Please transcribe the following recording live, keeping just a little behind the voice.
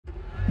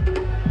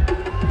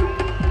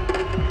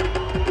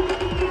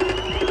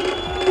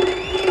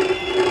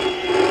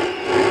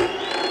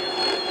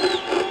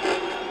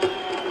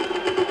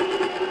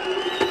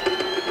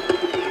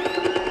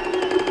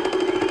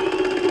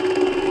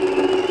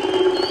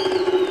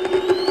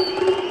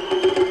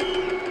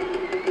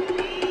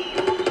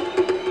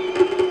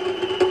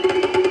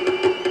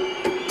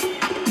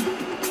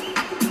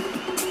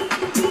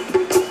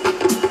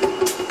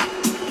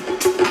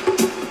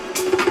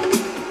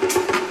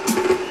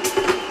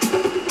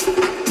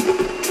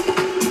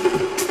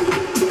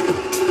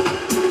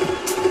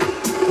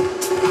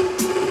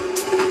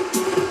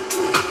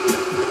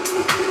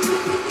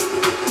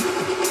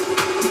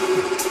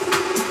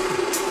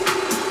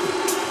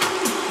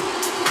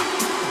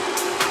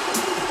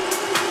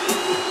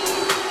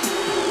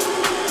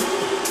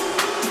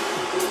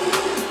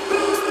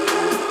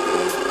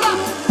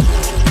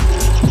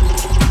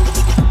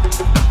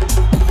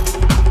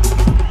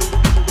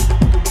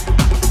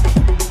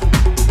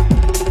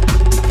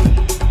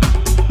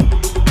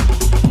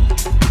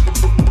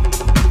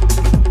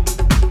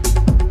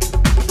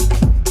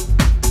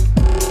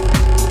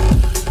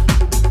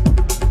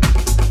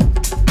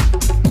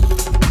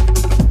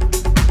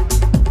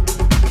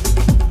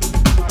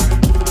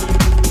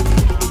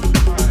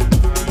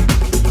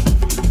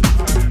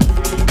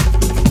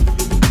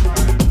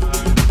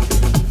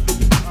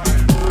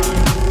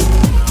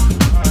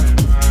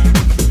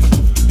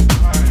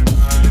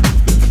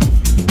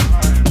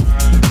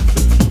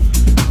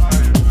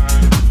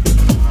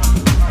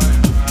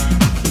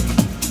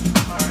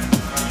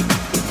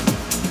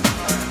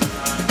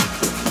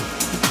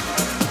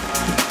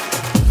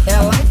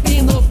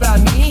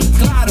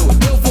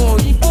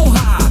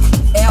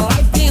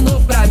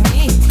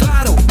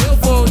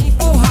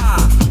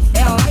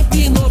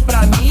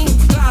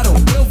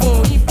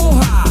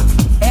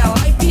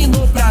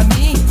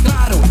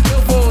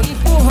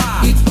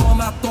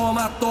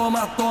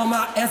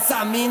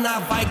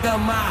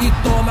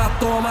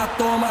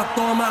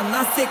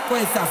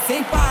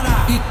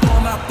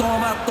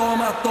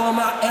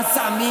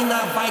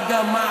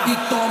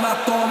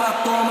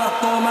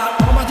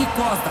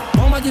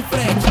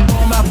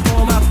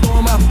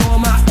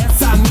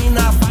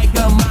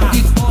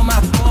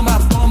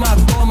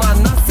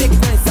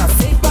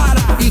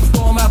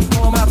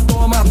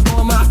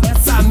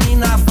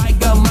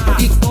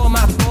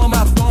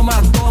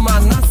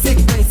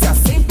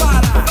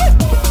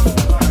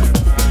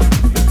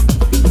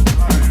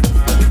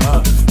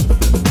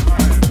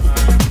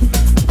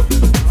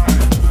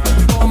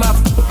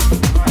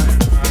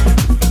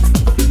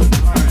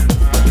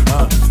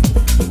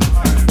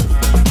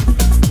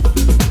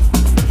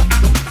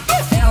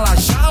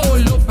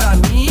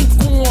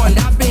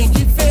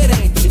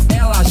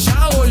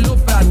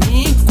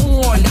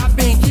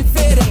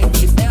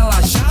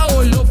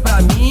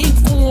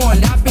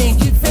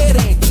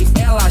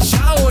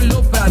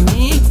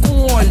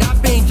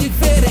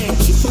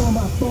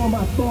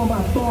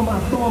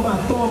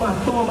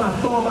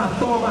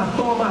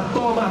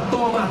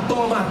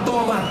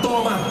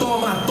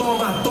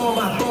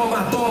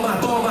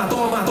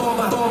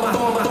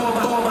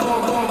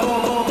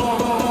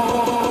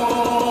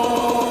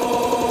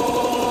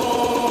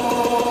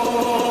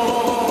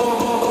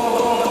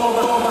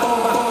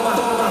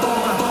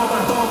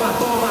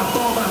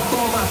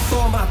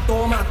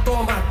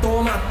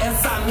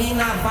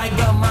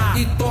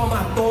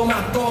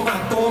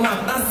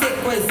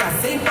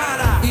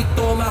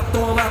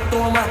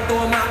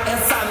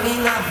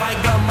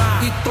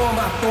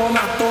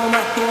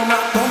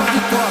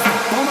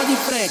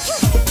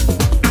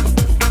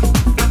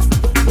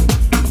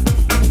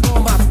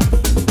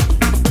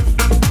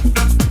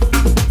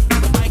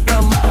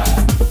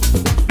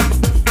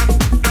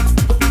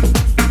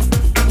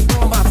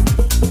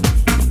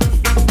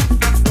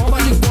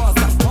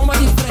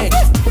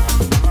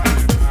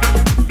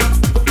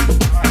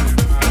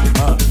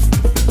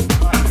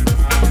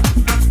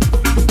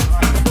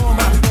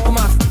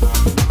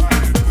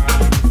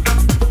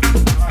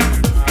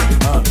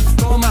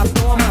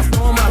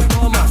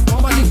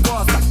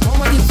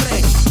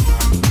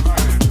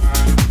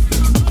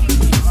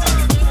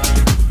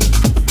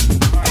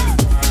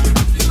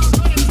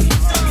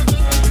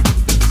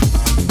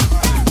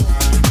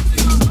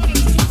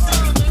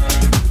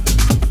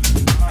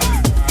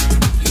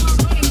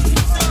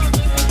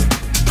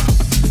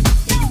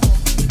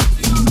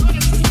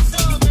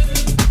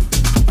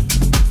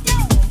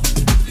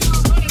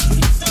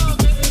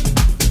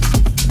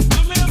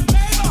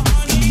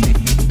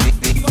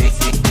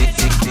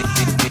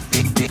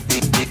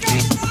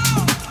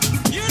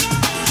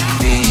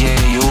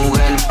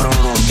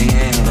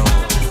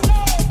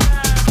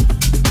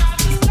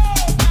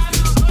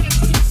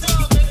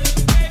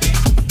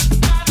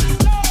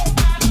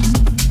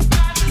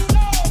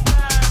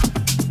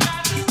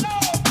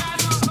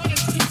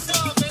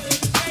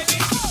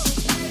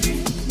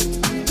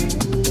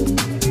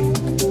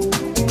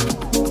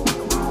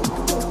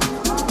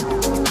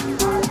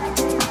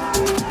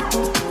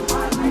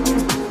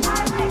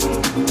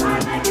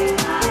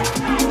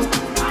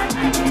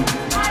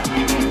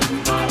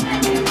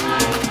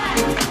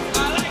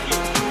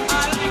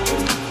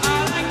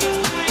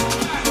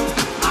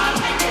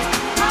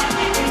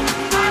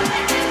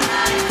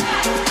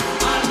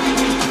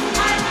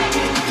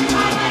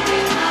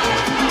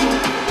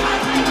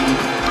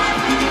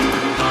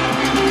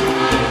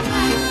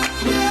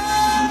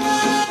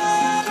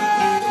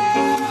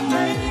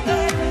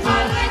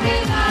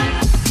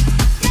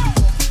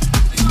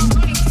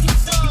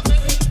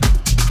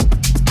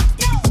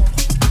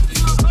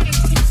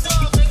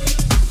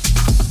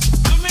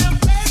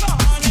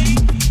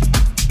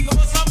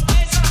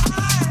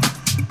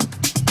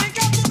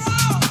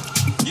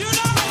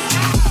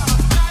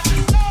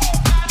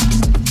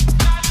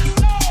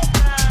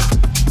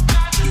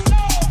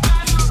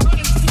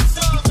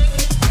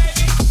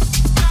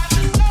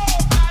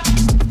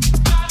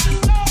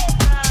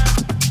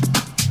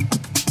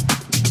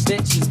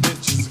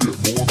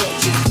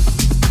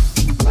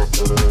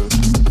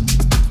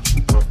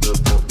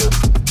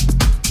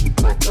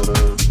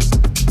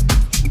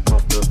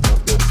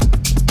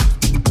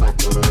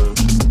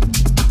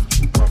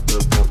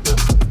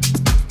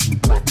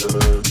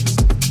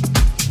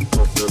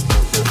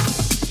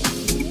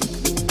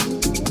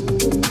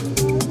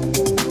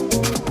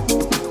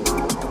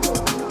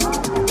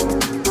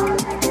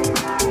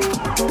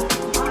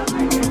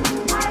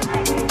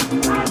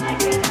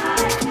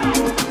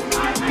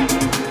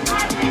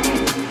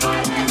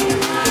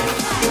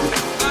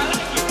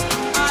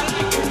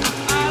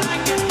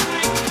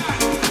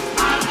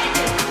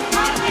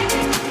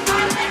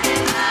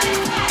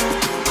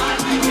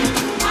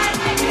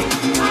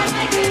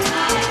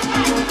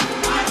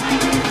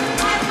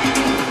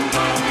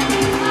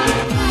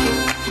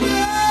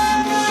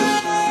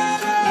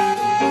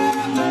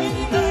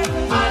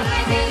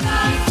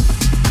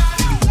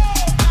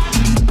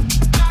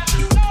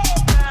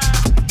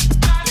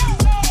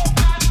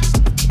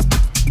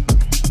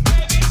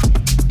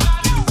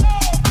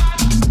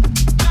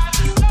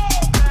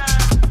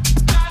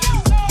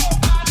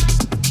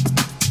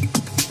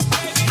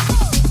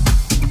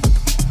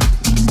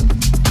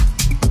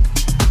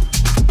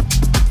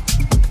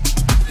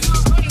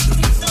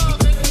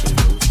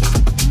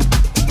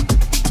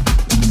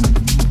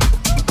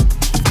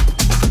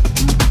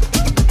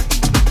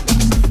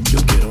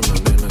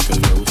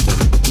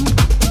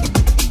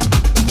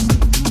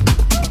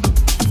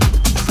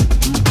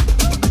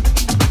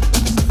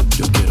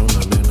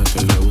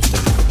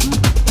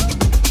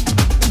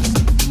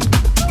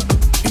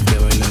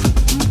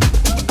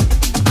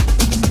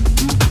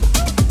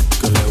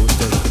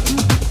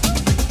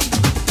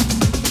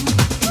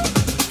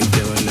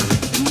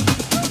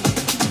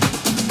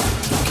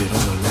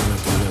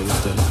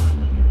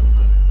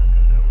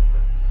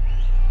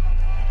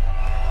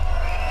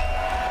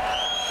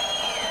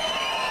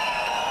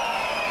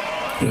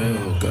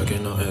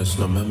no es,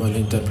 no me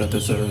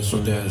malinterpretes, es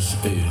un 10.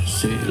 Y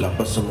sí, la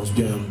pasamos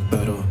bien,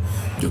 pero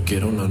yo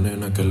quiero una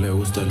nena que le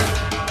guste el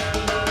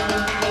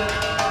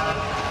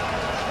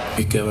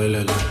y que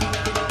baile el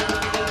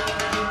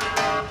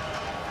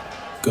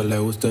que le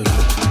guste el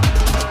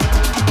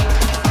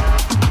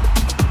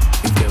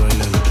y que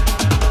baile el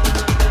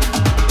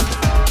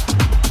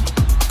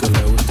que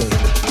le guste el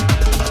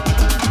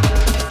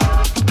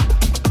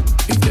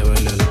y que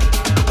baile el.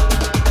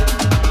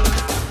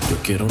 Yo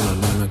quiero una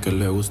nena que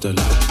le guste el y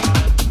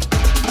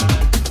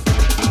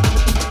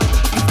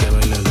que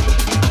baile el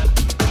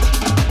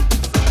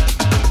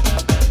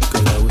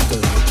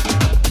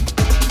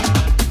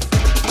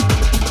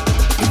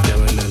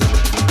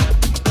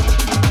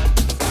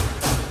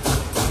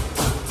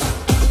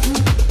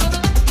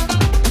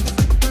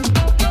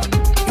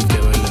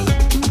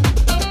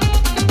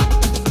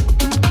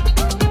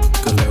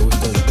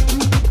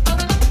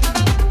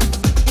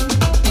que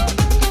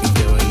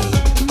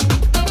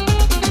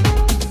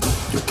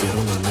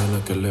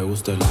le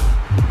guste el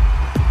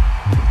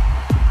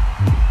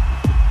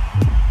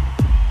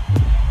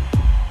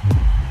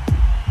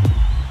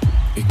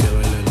y que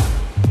baile el.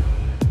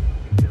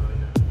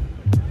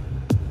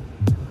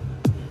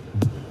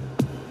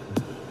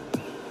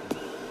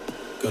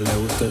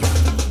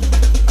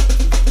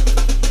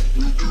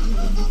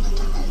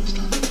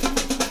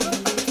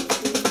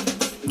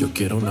 Yo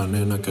quiero una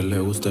nena que le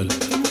guste el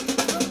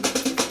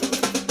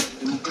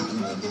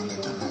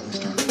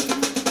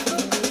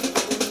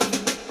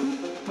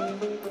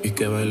y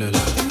que baile el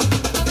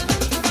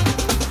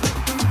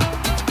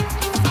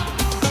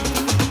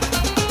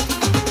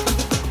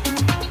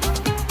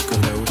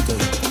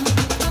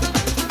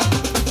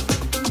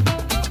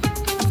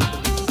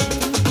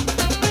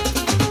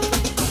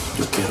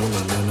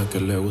que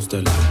le guste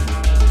el.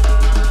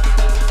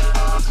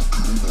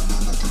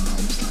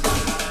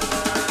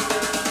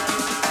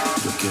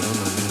 Yo quiero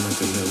una nena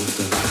que le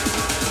guste el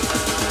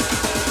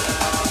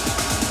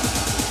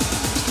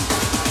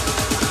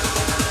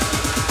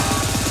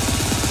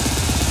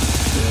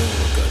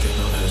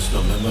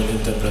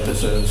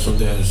es un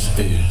 10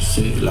 y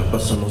sí, la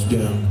pasamos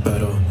bien,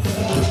 pero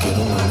yo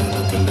quiero una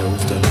nena que le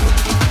guste el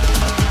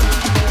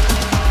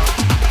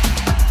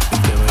y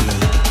que baile el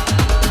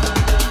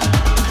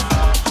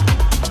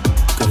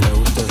que le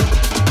guste el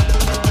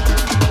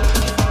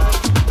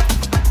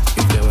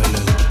y que baile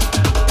el.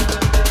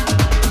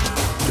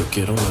 Yo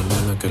quiero una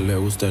nena que le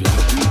guste el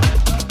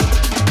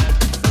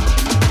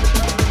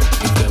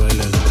y que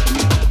baile el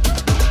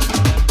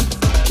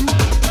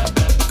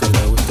que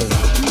le guste el.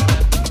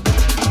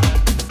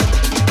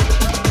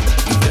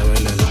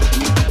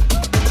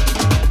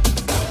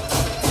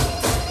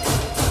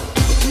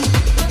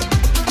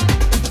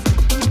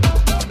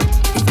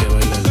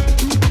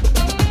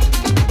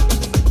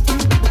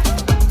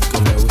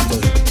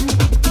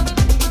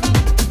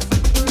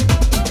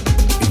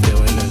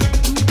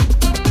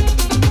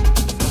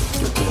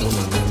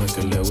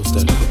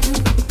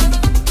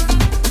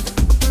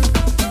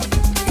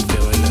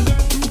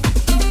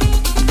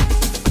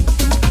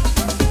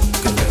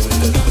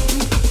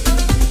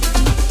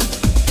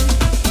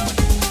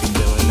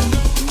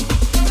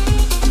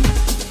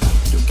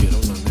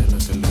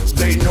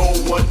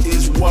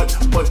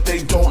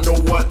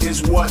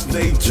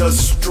 They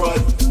just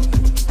strut.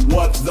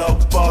 What the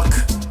fuck?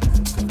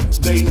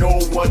 They know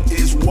what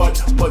is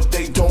what, but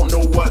they don't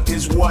know what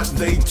is what.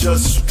 They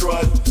just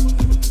strut.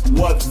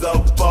 What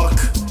the fuck?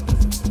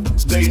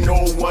 They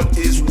know what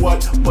is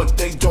what, but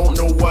they don't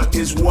know what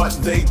is what.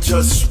 They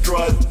just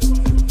strut.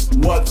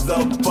 What the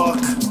fuck?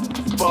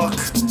 Fuck,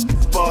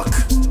 fuck,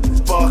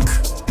 fuck,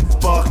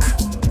 fuck,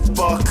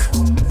 fuck,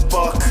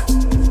 fuck,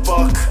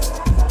 fuck,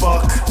 fuck,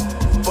 fuck,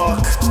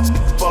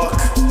 fuck,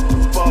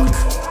 fuck, fuck.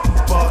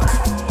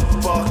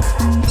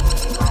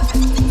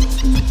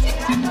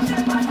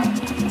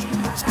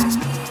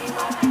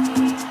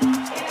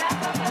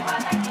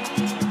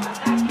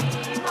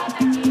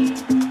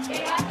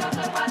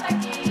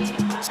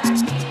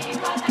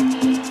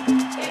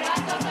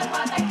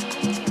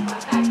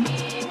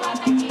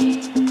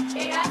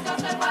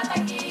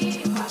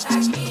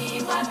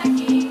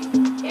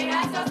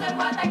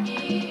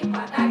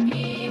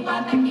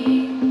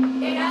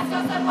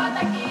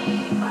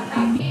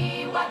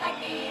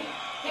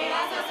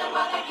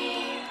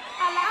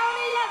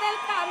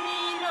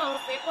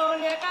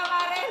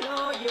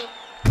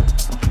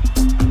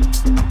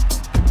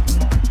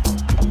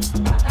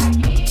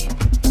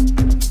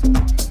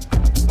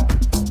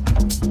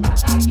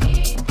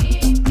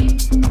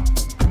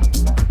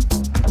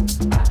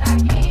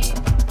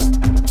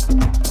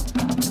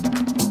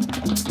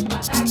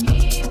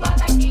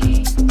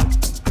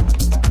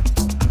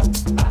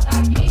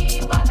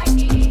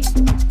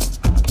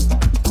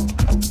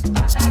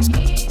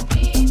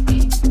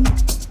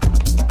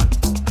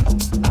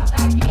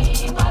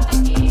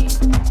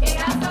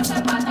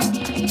 Bota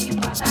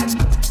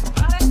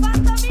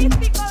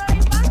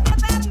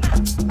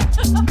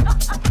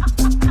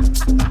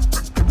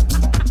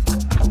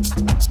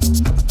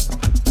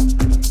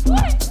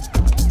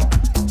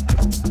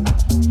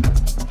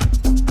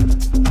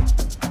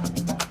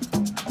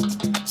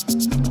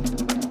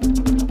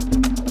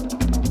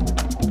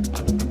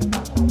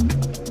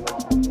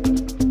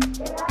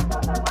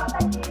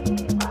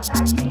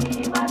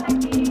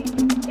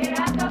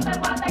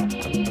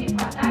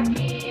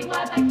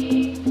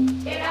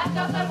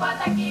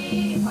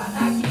Guataqui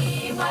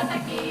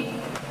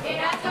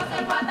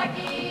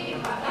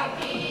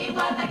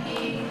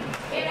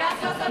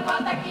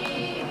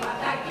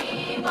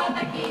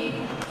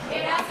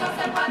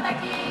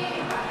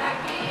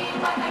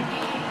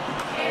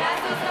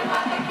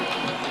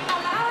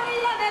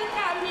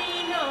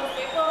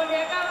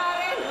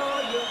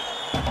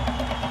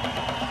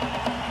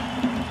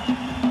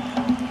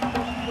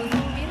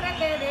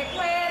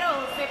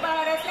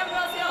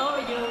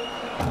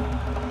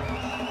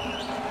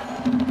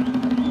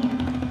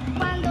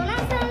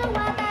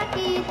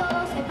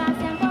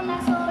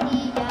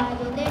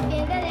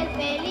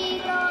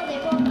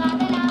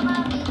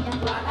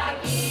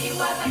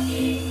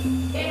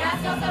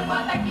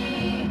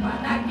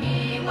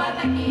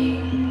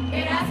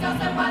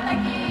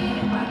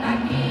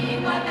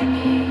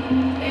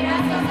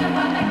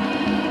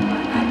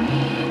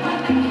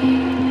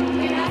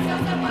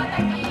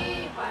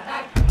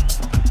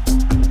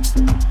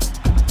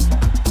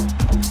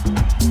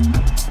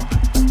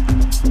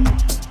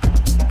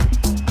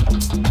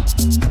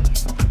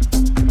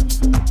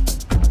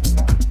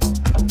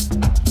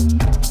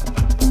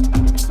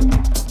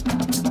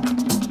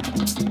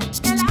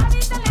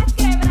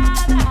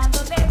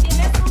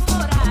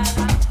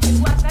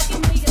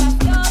muy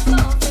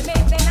gracioso, se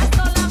mete en la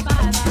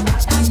solapata.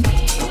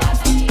 Guataqui,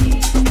 guataqui.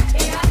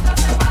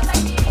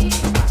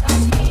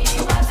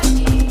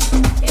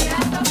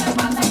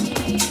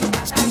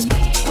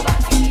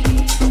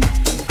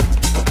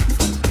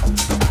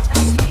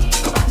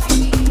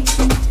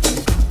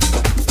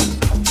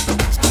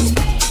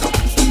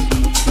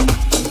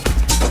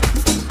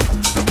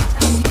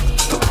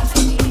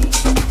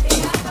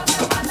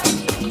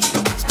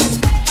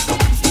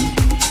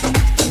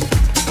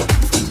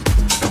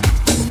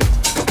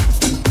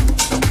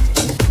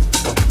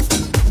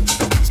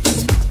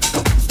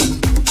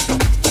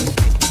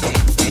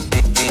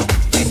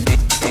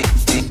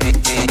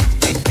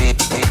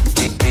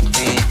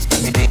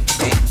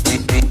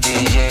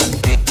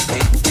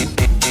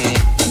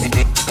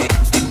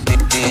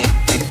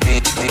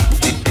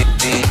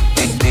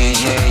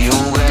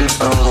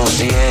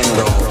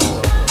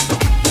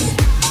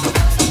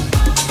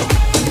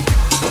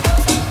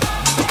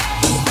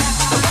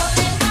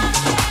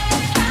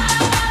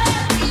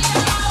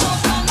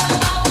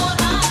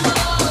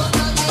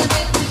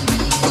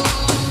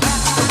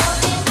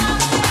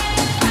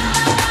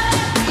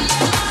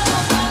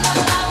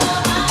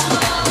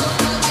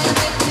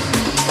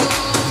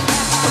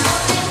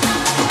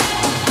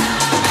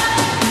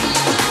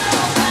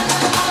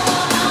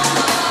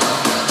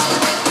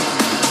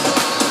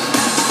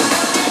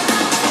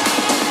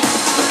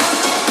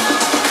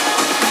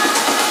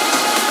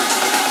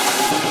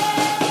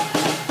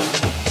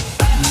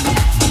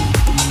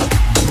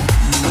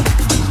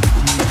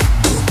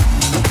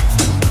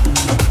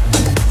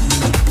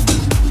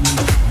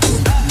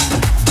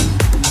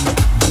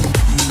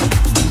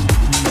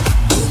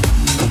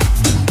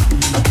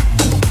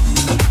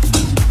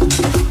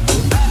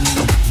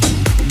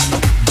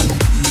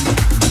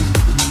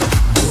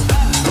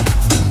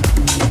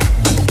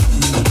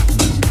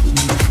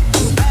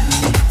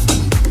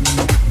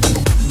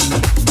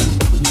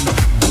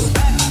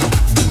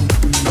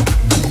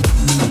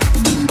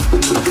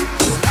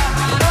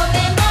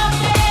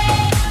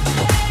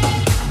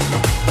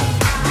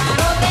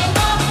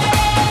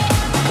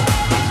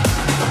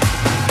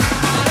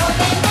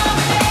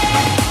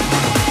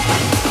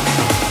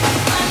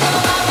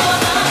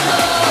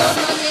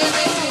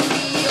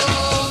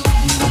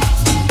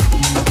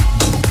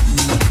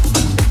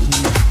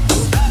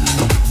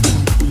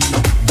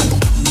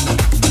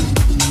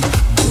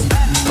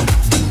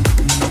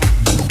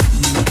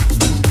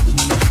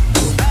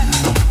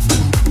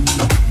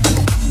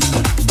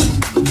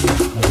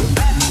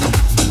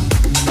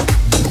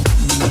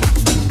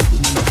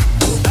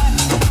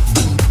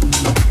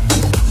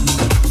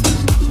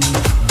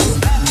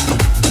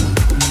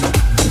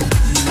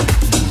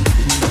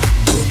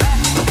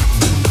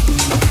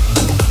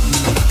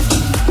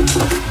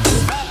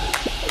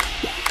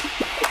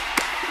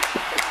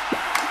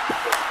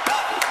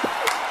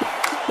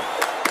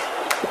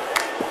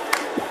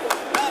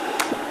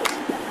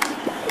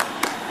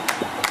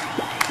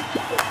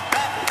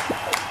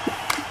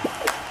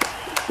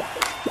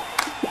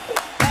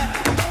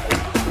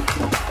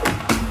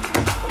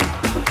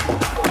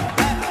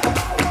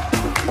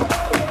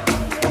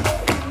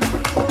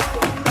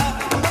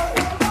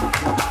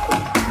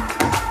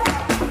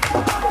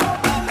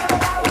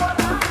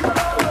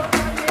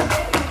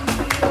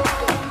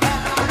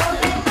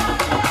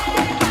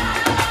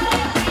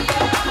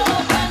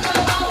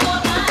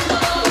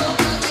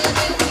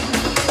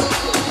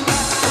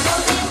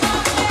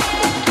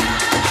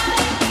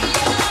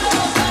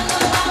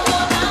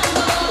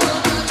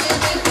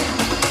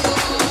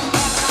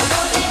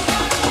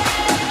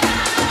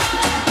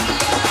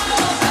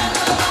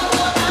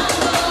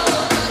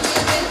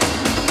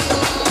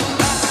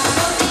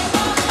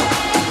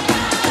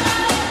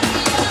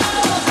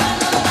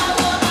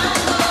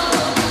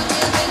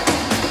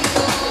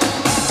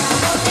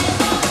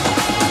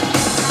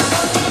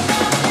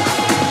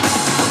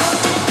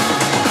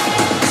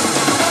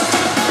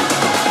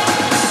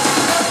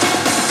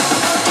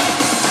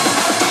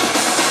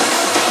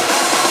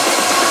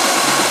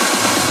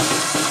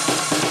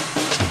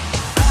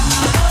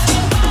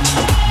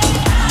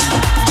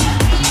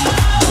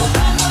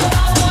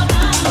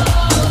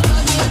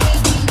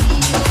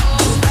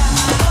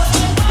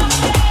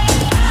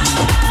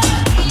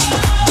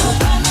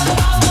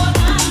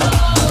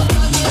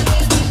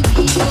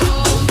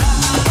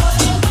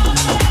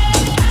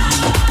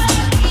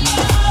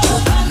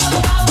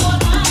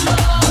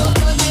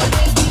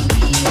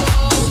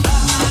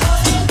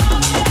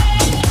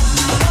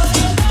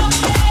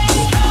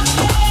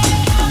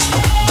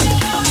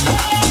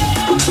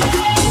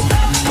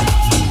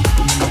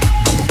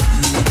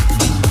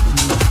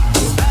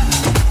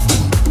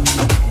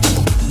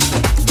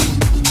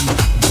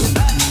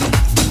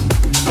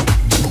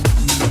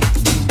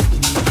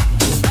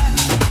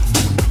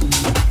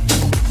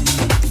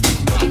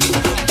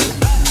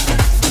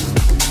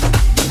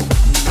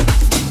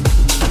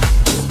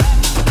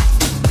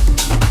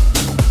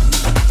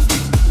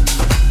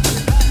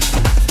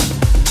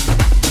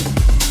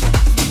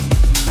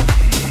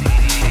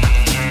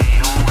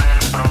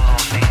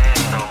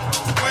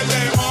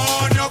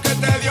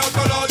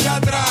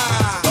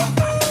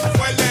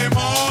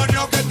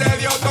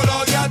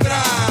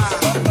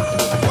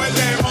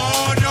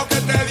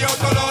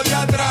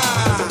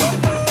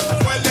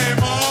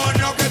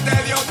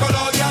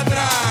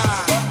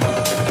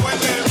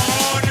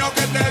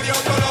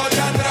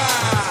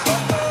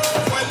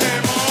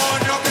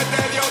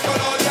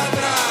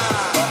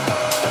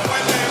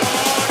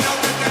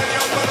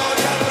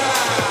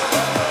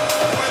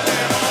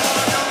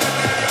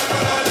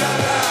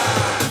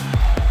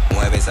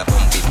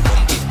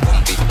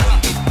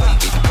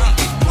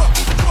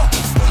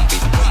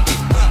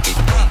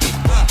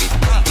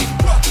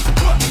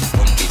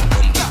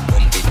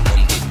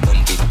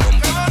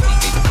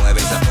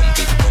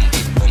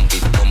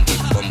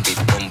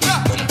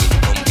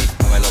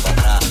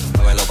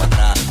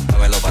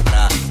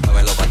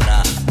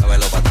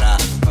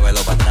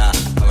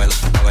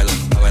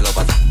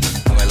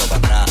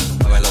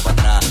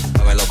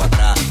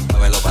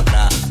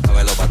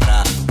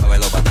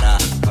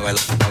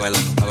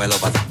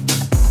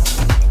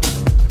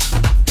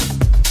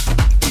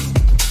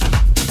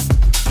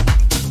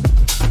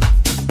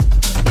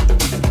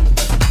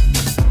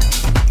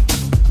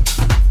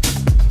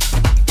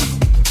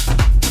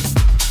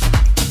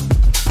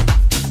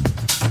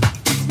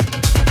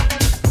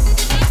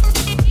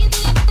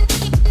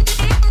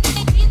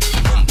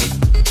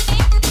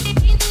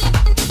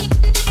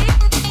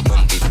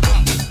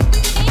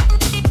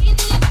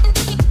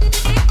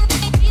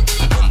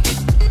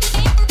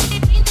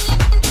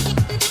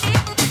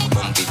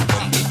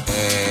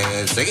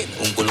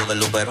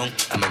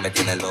 A mí me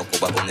tiene loco,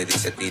 babón y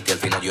dice titi, al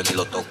final yo ni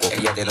lo toco.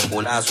 Ella tiene un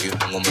culazo y yo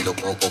pongo mi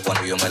lococo.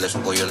 Cuando yo me le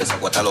subo yo le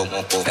saco hasta los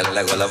mocos. El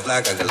lego a la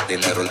flaca que la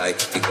tiene rolay.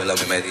 Y cuela a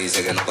mí me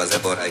dice que no pase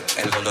por ahí.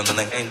 El gordo no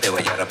hay gente,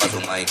 vaya a pa'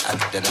 su maíz.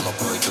 Aquí tenemos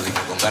coito y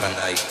con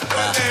garanday.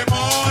 Fue el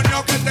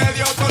demonio que te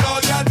dio todo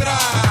lo de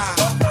atrás.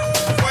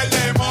 Fue el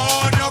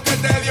demonio que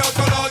te dio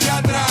todo lo de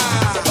atrás.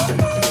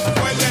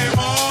 Fue el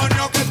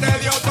demonio que te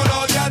dio todo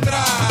lo de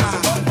atrás.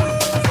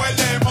 Fue el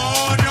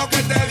demonio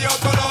que te dio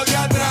todo lo de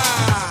atrás.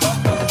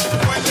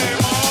 Fue el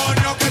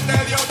demonio que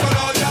te dio todo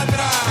lo de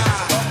atrás.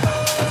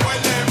 Fue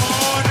el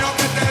demonio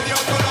que te dio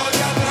todo lo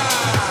de atrás.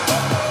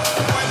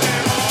 Fue el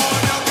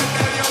demonio que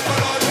te dio todo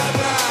lo de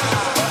atrás.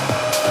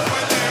 Fue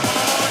el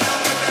demonio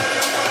que te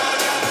dio todo lo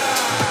de atrás.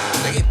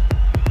 Seguid.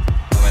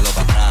 Muévelo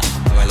para atrás,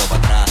 muévelo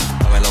para atrás,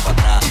 muévelo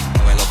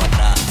para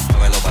atrás,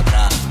 muévelo para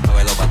atrás,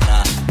 muévelo para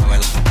atrás,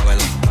 muévelo para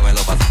atrás,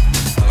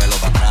 muévelo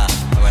para atrás,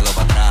 muévelo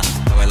para atrás,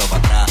 muévelo para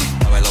atrás,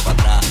 muévelo para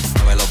atrás,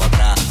 muévelo para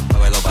atrás,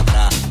 muévelo para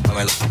atrás,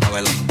 muévelo para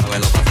atrás,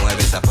 muévelo para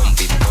mueve esa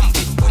pompi,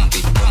 pompi,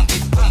 pompi, pompi,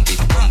 pompi,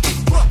 pompi,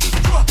 pompi,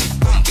 pompi,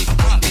 pompi,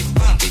 pompi,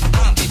 pompi, pompi,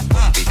 pompi,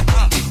 pompi,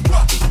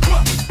 pompi, pompi,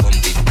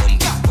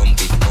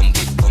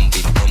 pompi,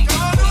 pompi,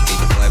 pompi,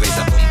 mueve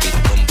esa pompi,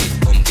 pompi,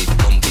 pompi,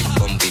 pompi,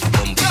 pompi,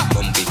 pompi,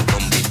 pompi,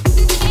 pompi.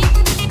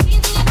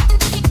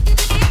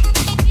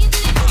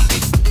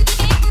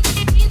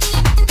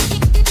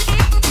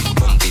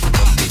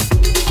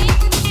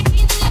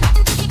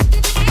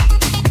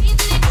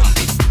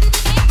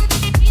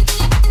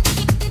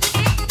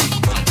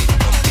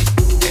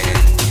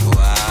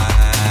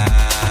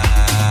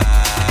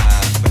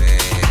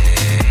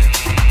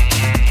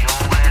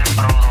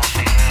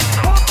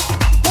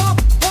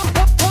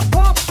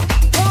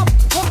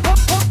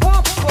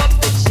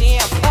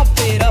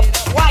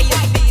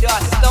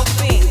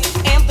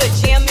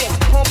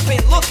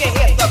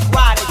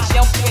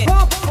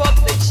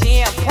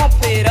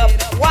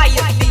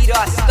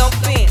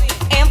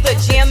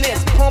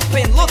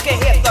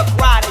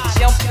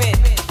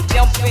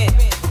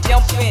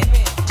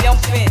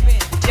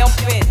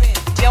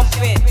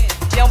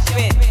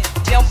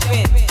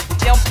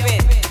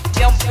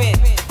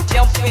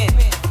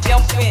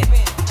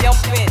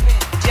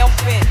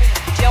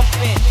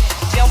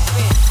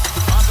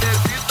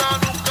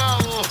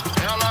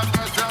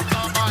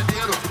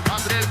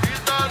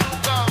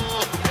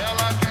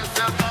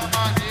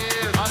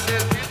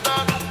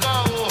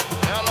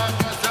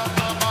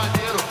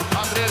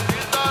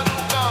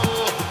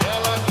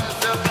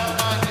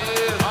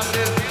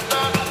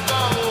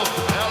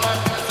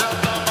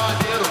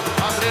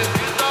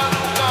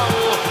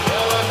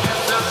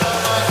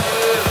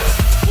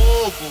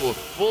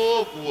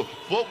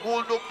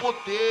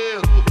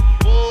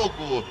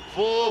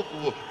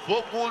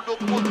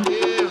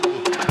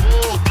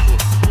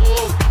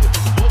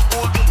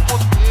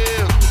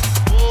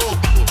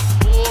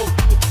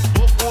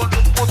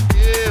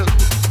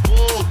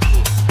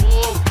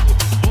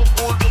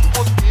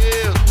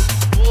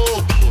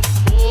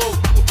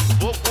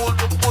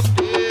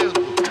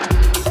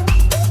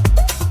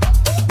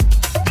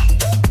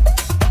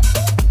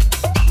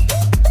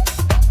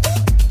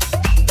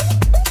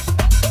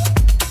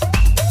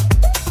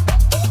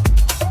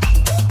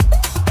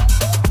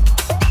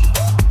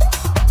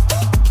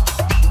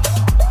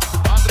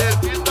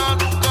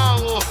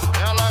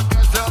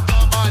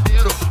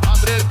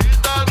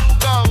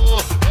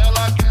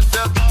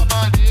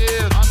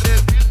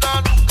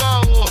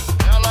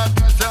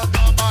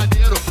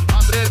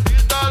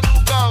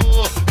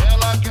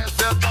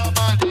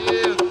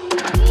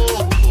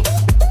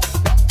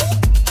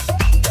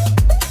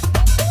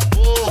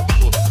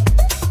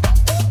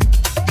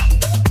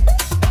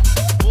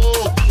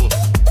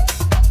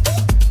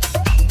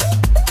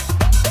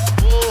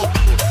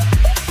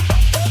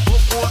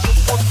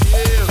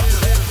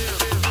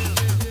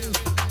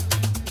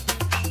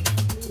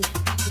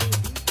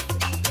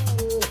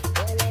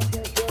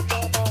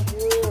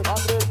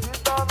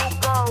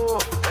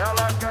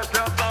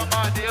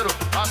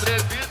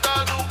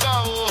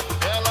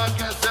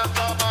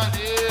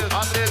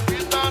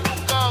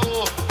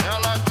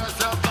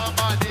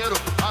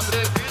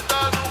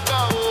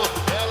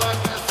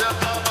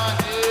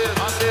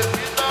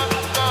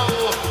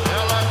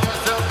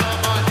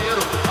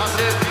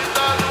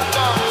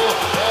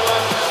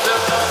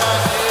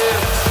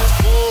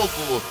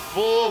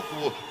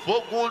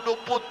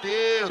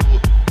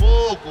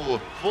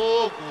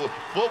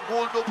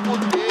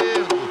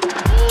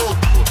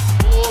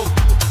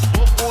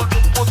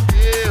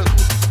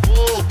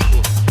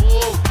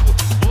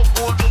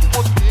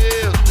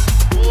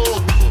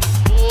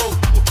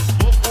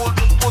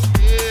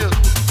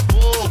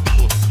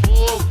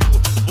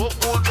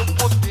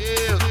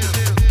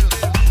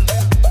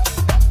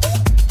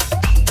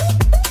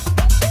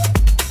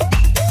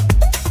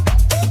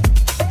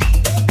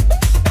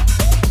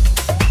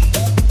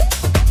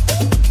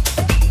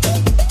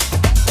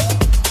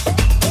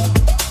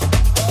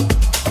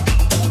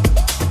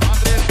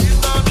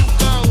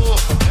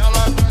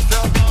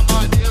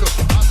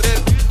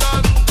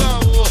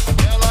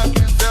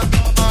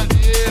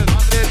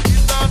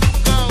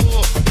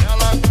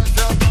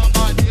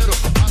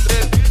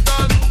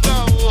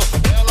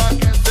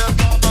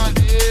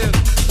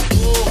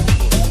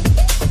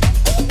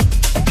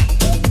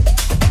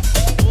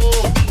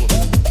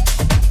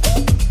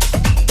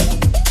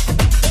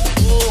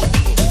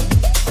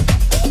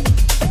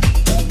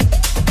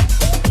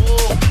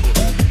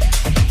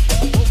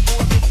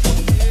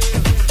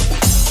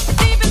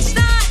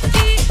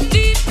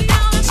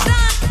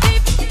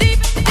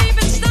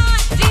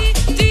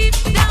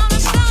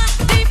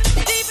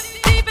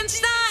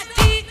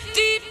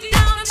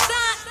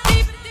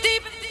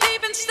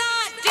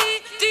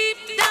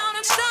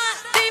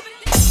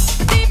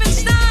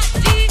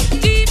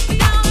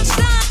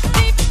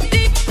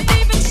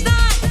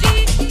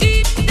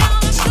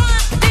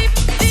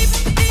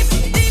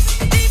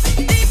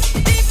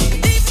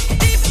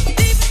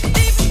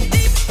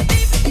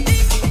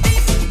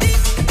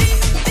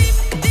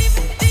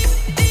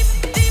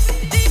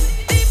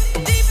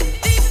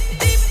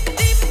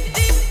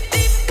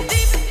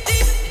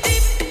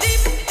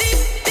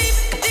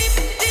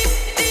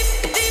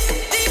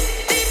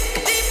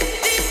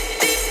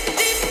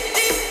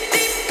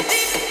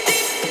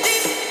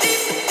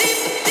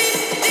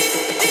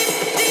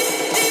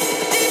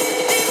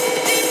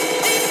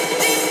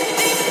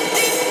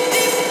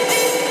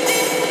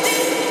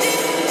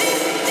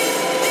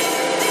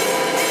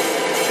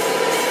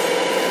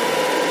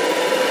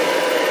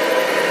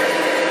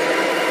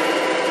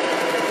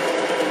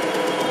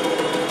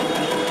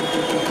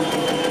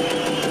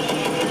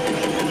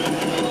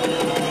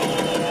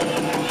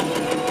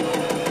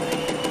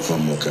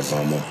 Vamos que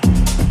vamos.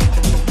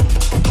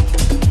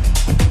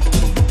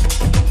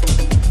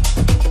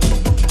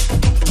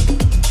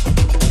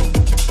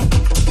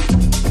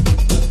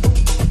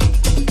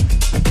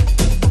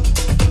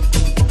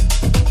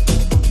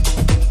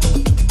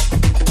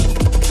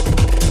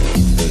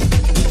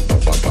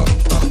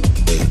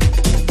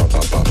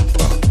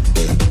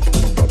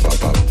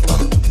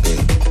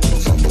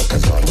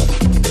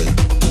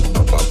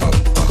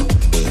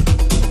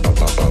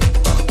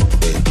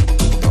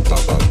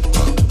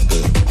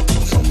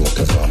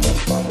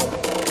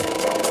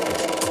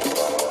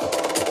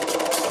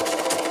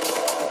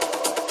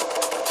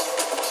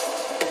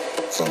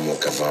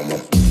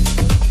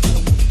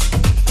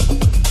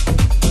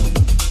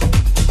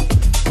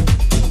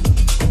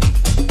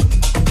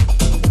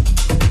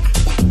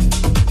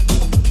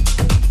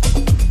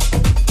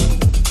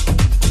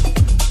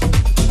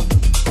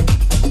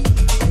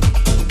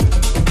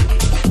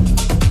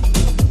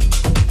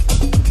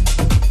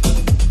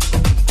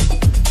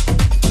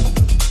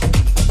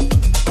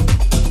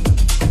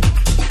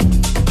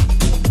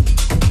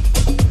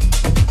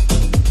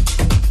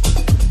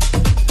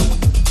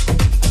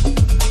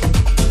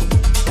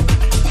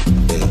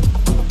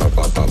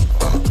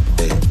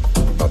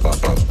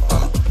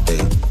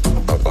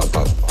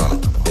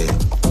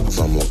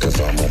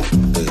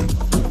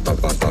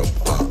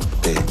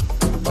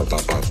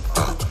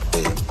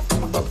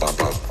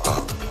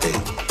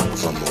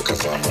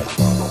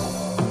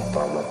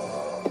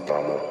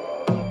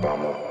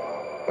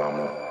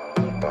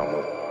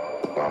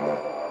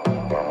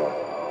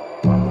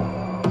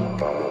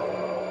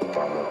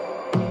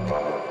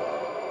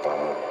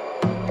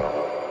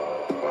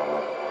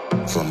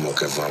 Vamos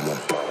que vamos.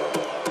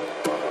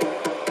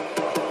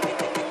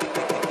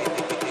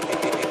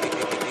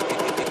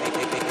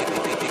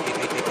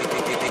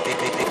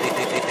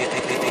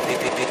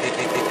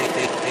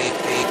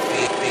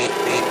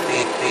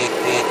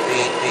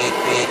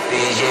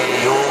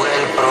 DJ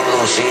HUGEL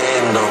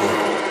produciendo.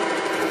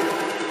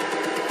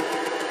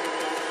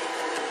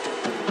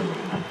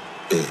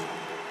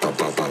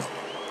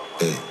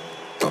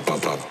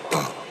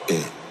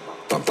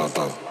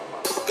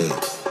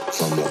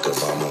 Vamos que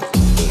vamos.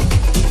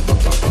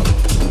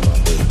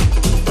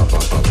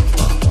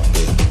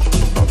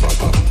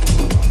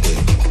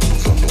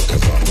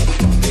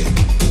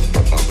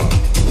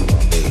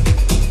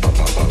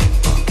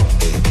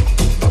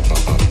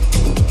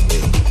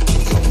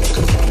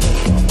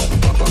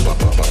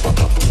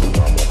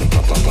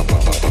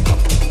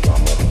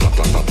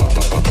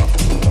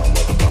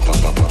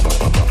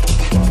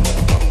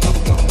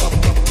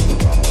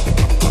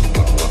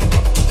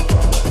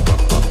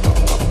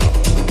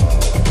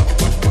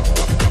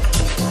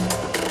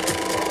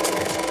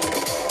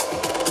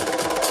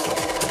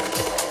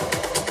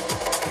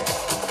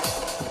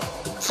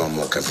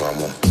 Vamos que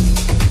vamos.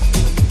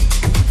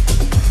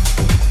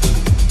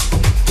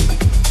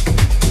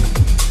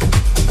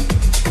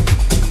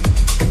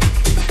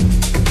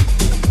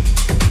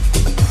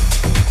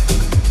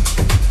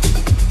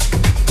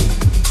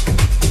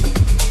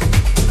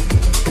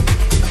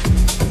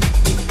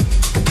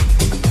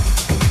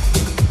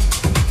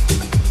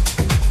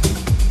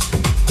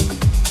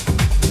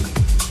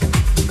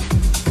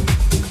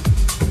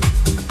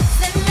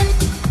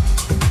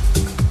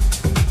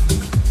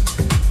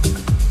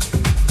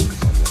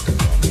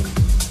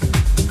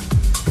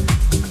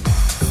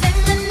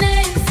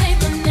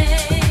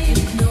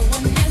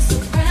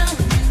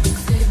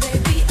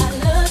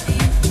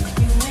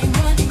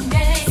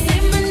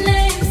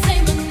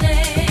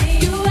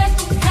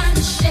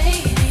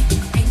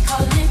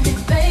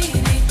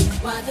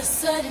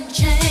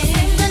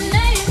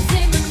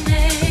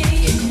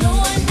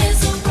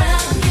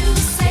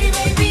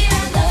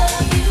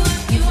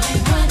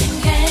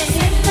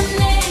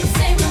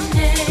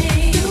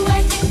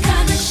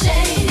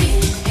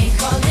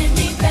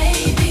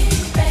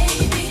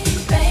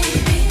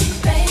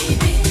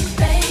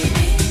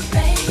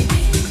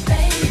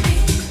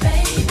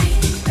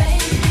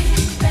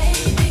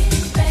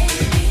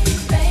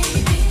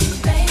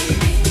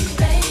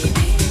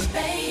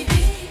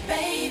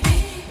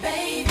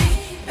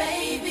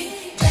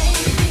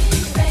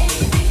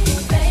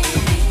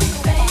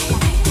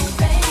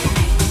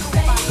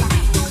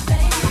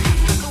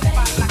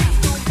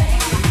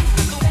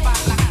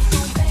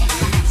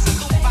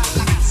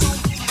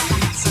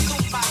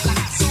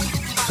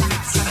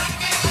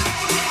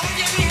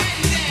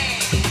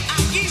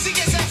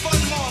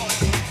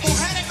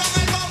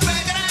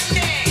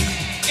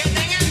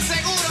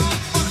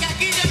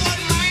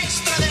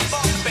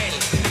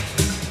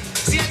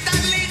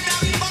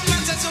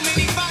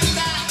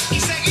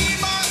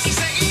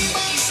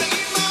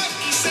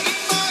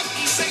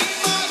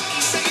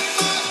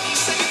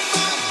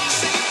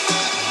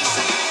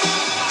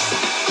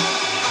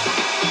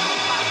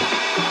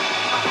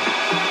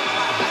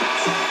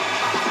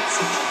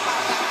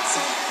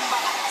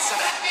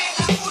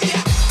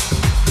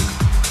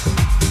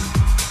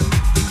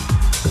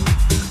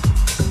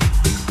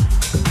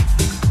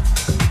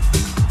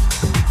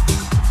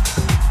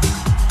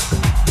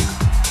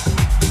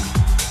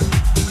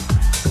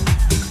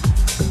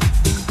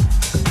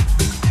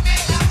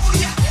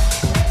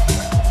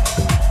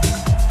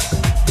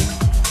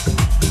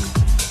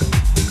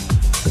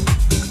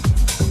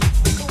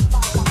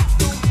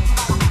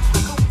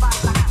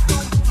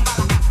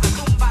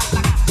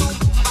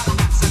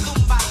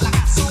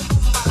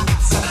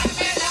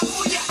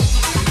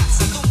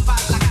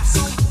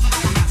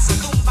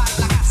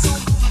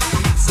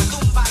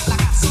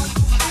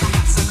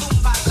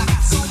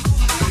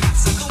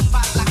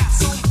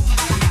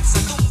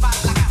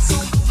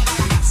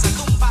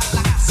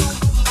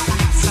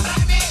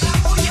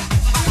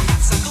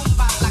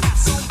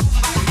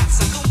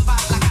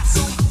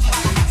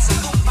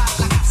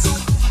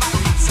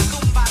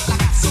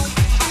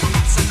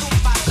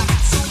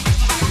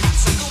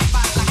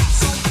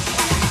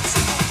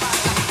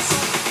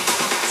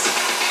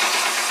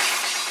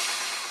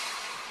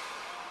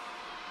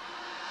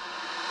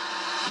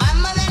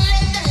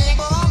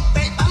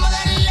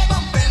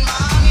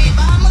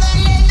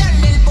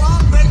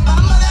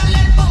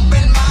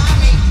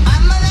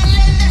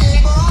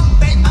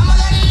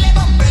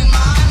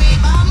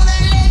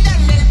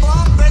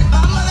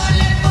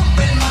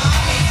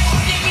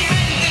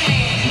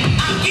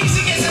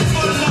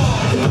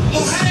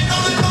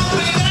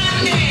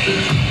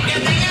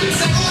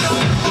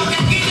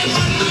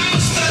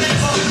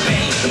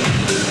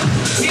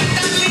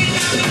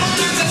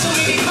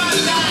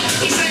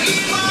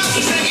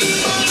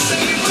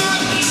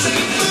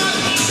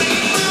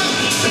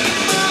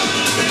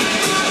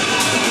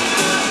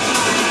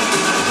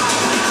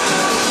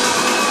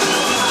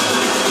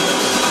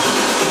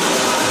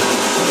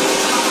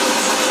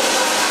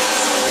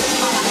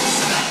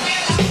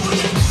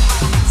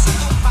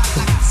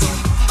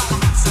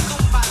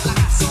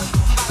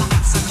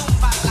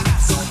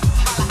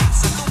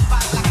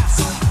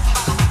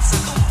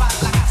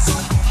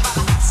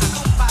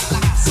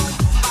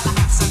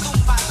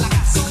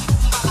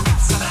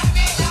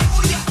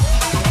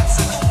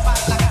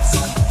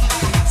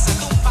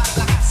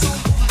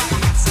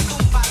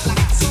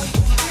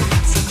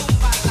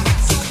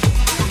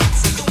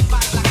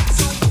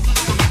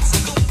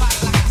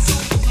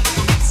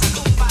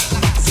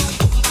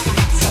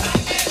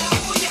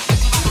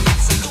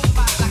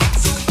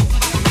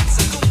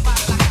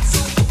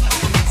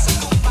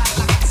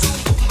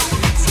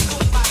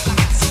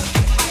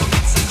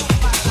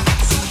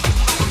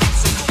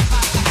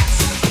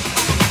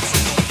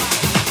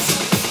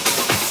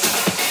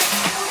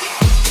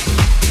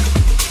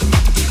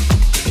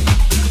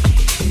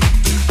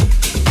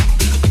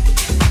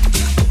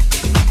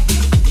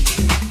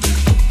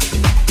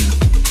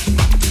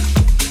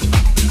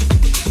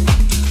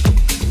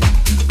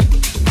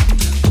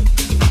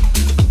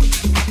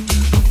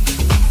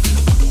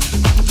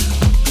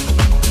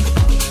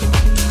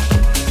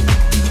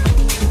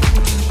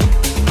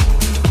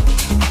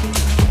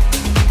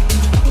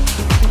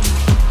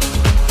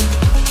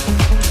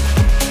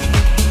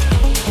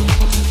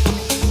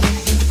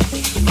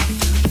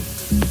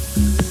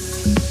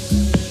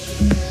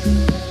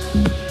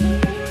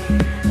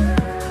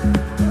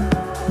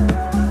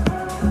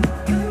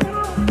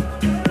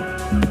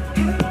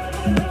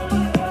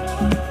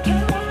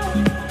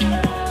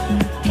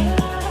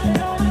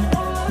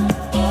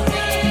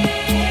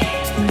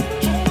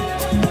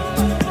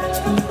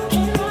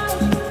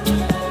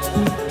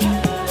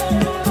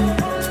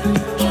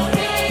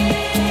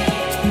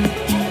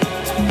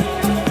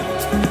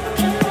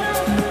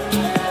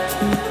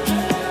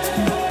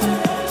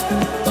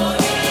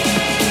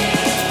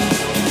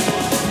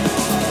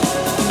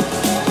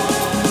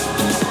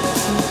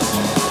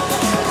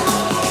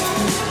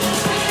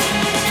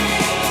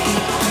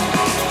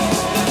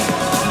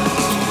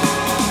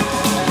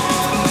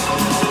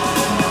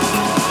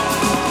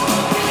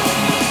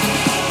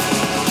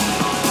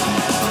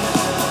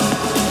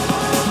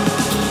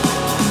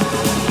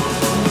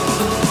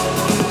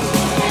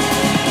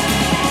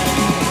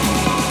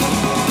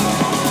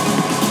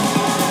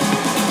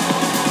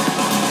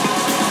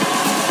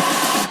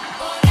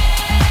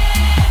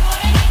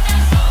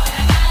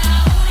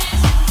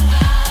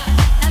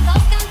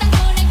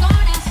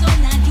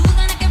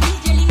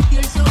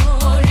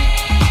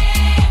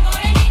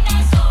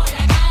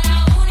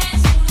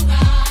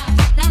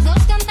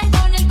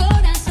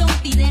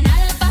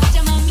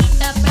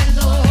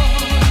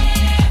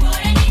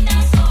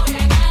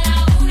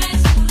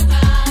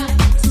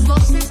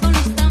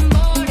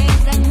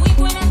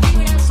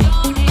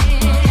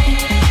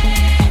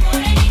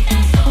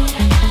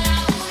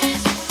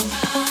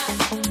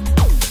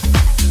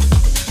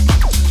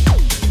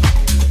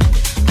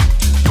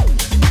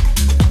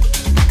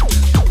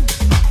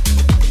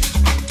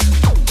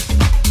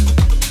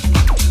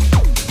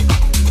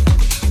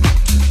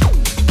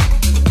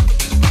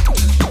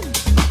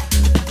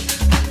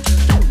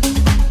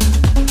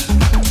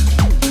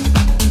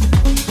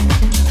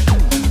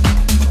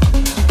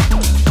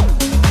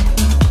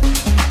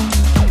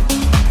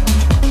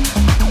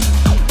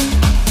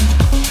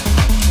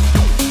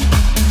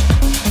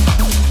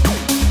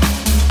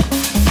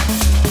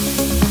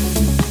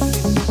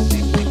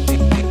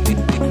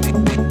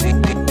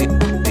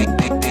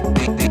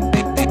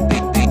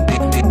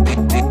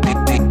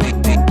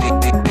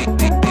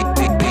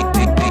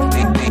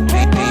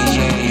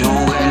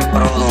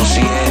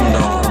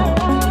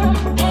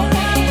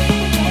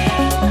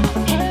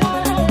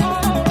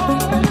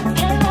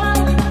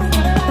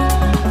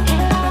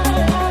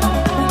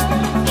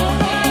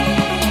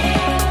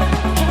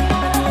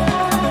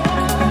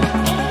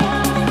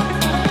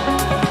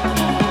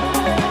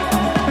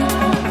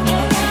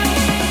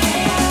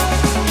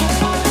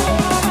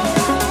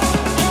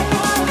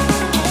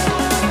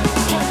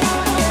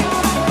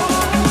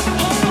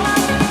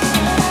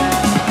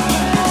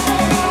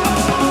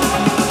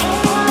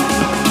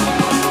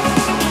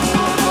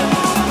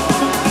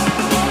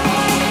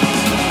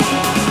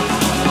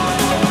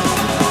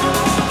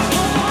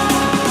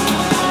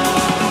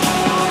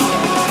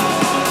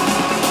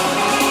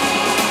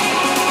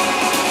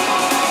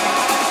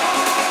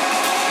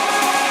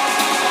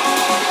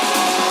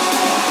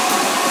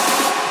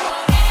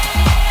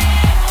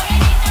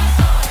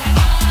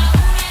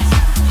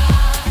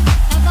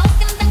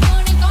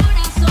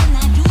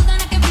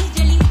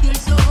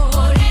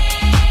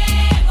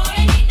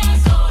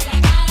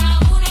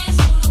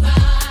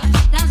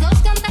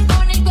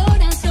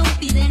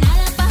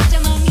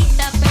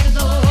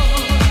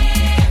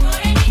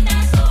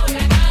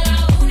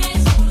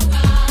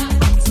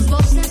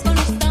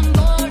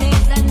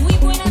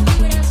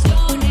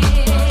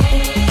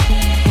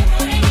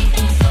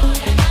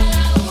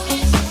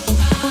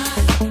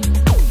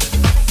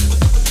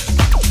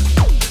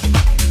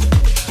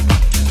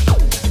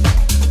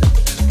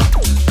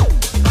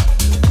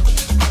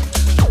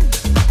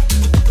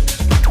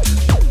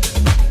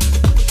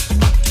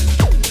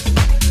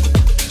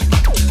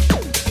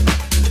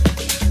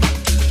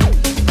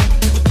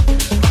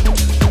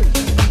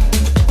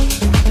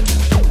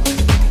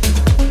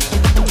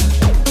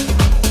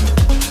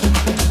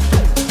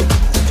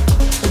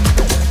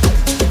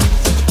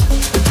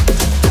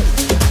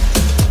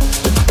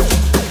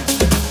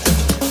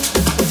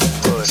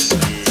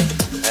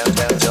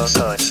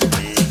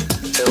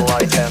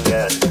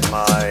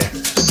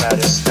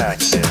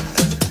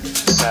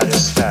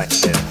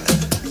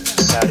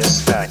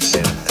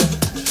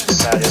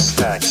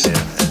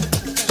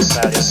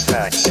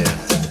 satisfaction.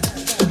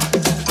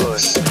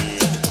 Push me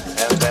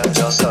and then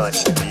just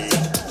touch me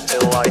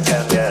till I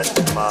can get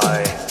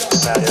my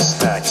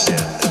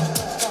satisfaction.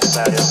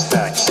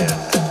 Satisfaction.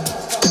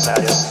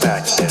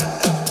 Satisfaction.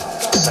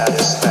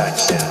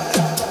 Satisfaction.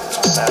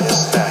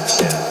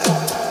 Satisfaction.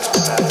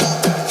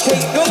 Satisfaction.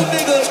 Can't no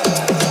nigga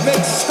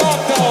make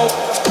Stomp Dog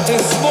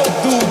and Smoke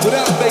Dude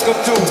without make them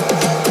do.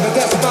 And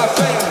that's my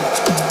family.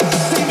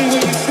 See me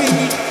when you see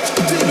me.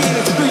 See me in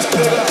the streets,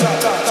 nigga.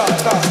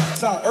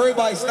 Stop.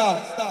 Everybody stop.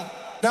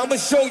 Now I'm gonna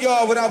show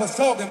y'all what I was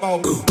talking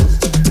about.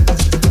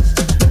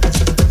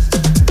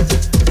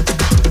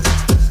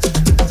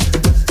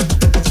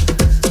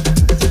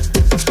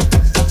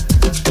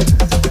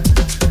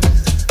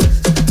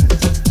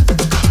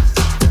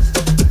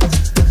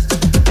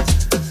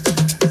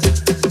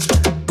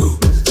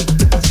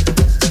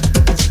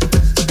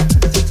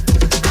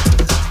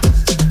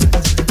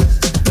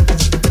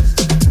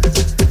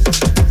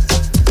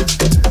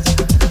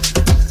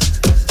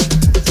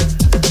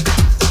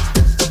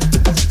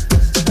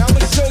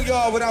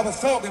 What I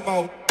was talking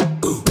about.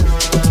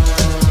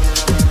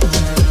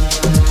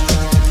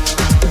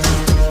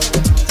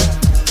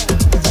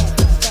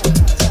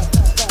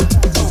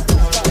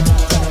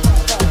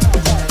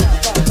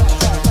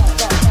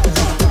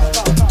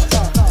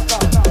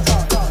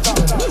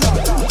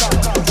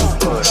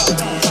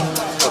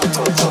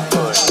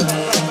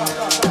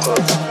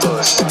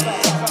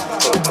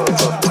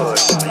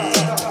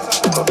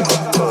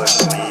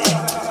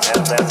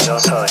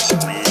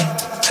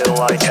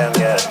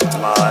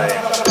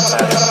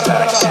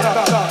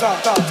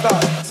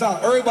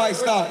 Everybody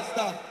stop.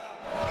 Now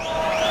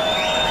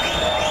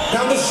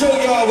I'm gonna show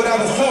y'all what I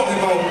was talking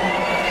about.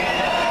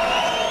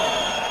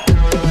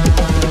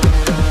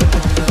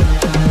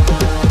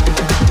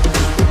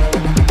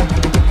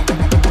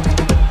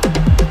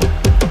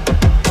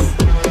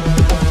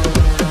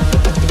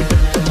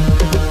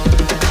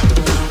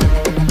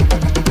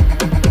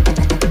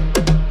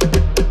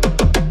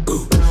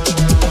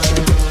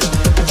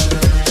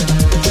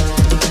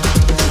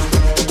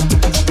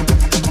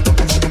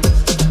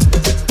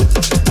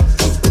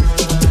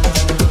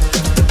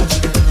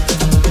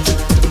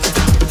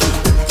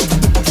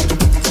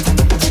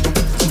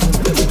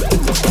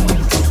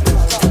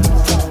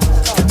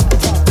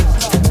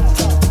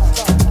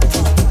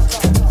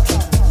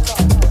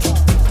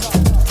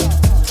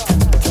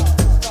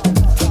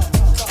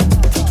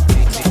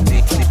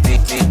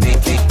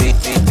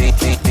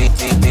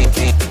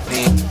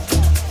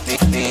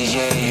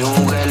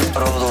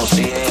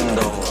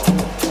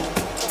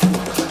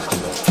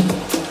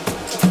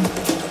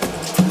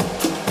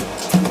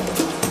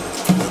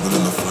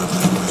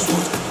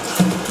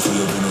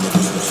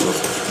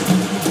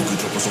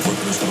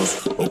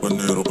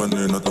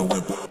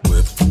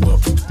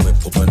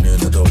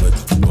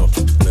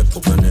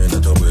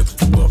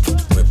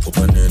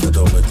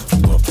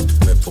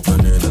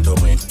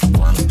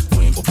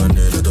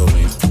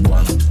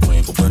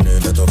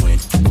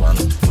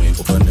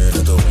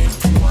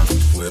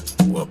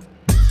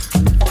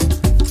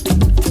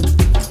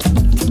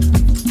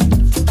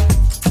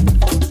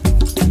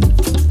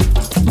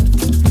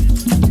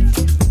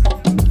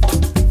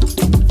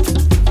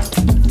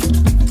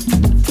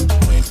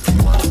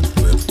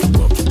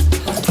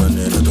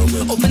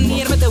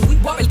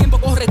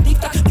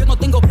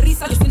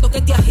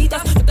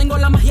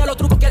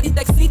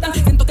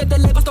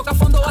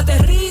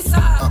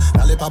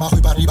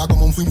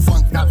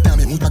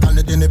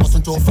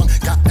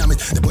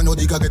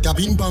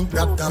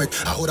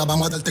 Ahora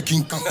vamos a darte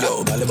King Kong.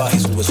 Yo, dale baja y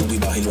sube y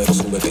baja y luego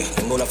sube que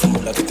tengo la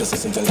fórmula que te hace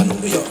sentir en la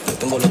nube. Yo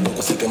tengo los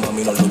trucos así que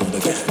mami no lo dude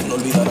que no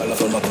olvidarás la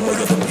forma como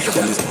yo te puse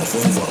cuando hicimos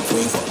swing fun,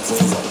 cuando hicimos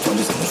swing fun,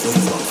 cuando hicimos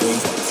swing fun,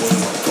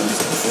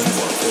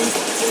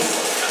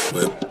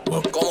 whip,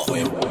 whip, ¿cómo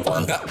swing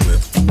fun?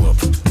 Whip,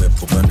 whip,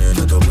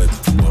 pupanena do whip,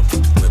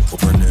 whip,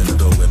 pupanena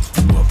do whip,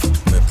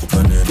 whip,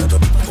 pupanena do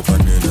whip,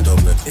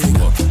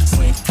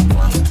 swing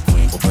fun,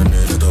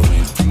 pupanena do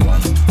whip,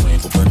 swing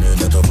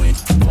pupanena do whip,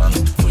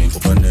 swing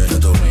pupanena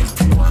do whip,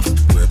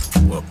 whip,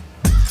 whip.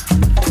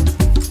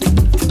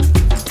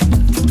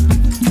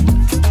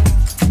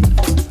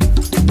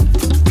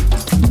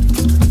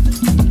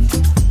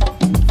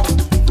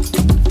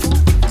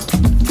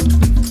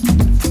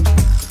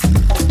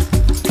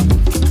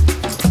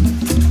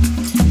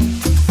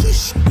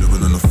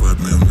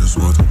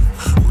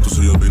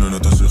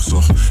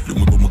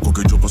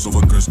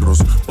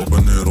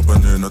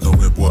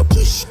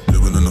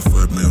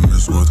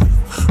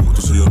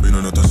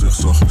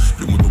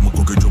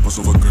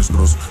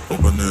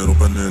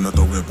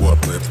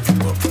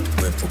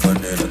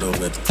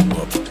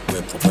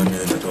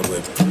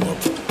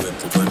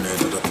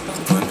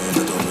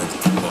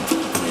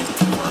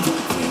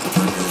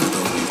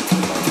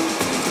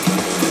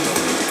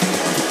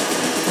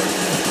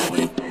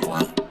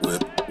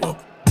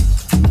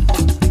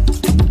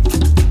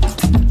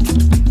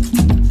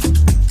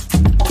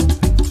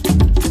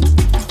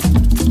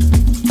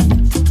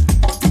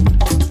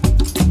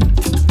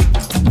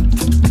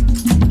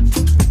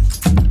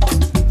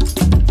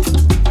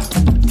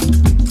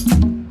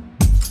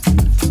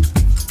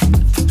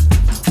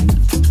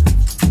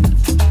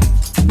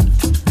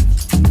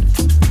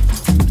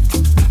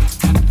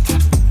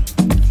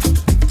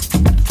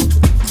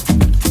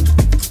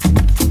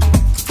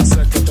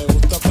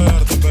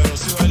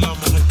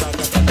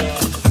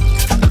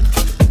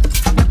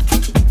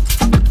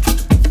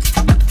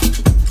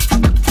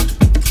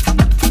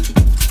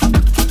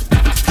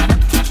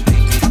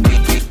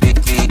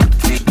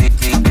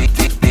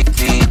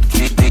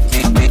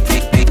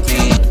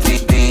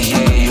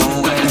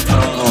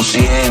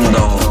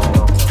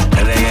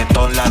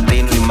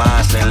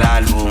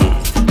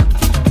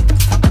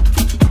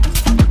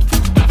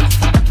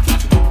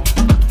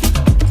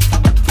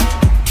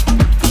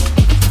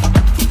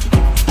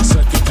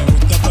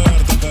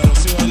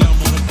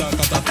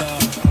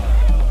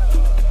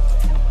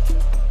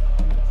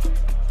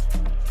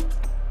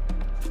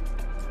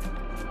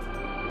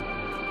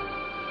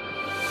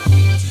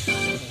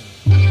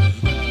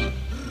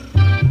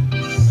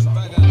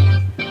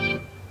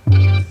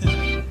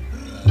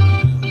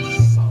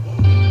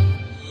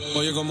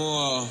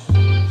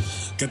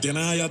 que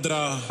tienes allá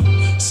atrás.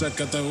 Sé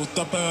que te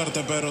gusta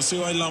pegarte, pero si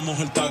bailamos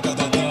el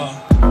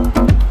taca-taca.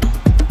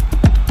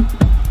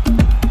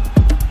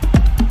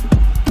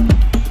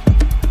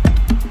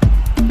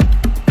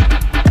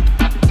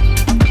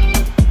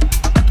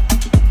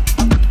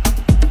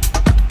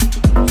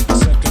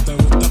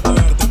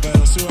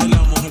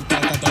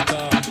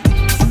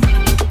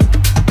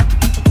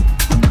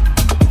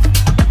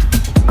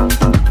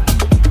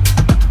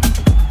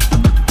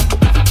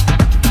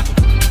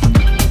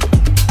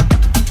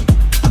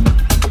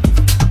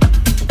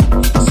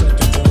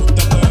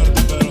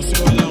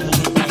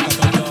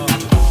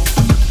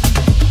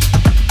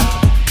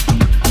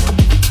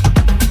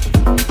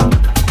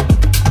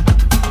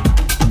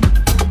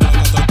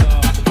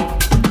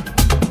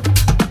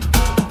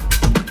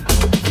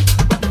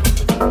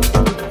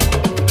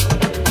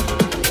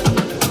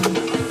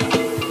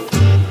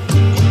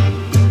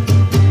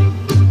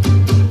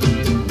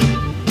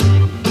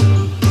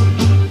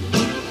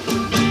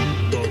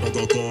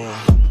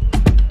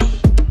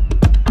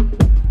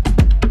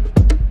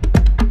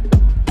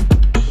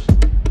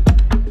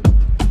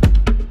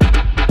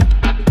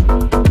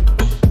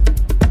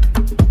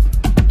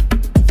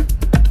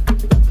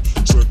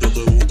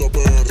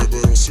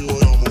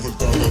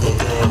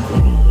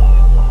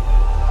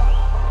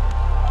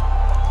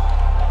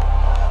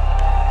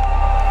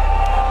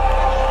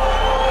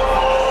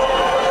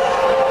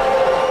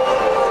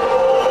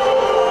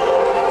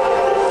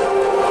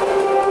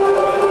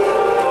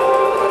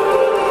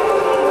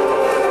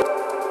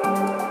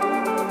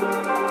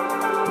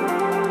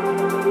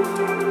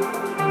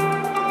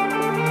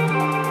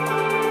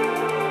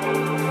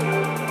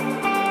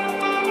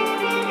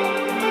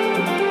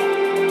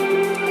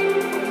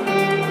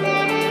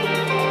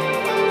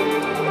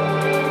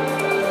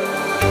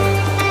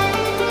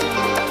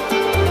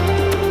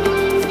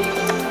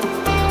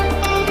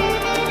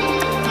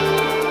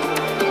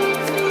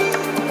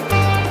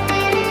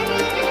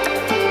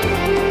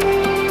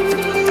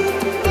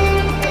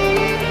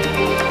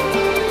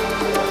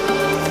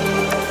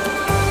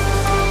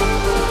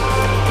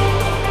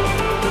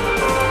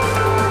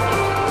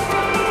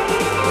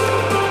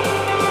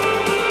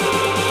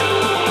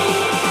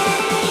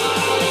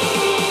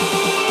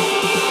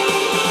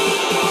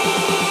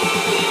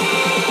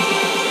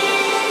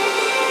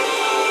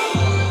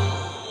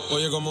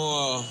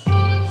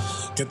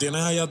 Que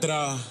tienes ahí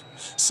atrás.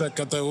 Sé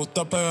que te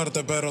gusta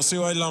pegarte, pero si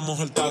bailamos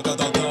el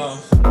taca-taca.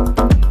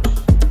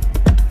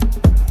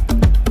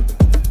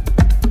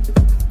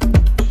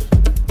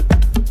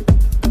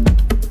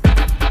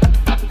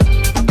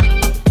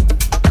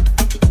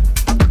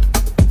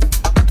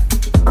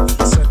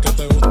 Sé que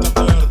te gusta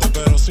pegarte,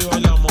 pero si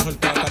bailamos el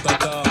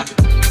taca-taca.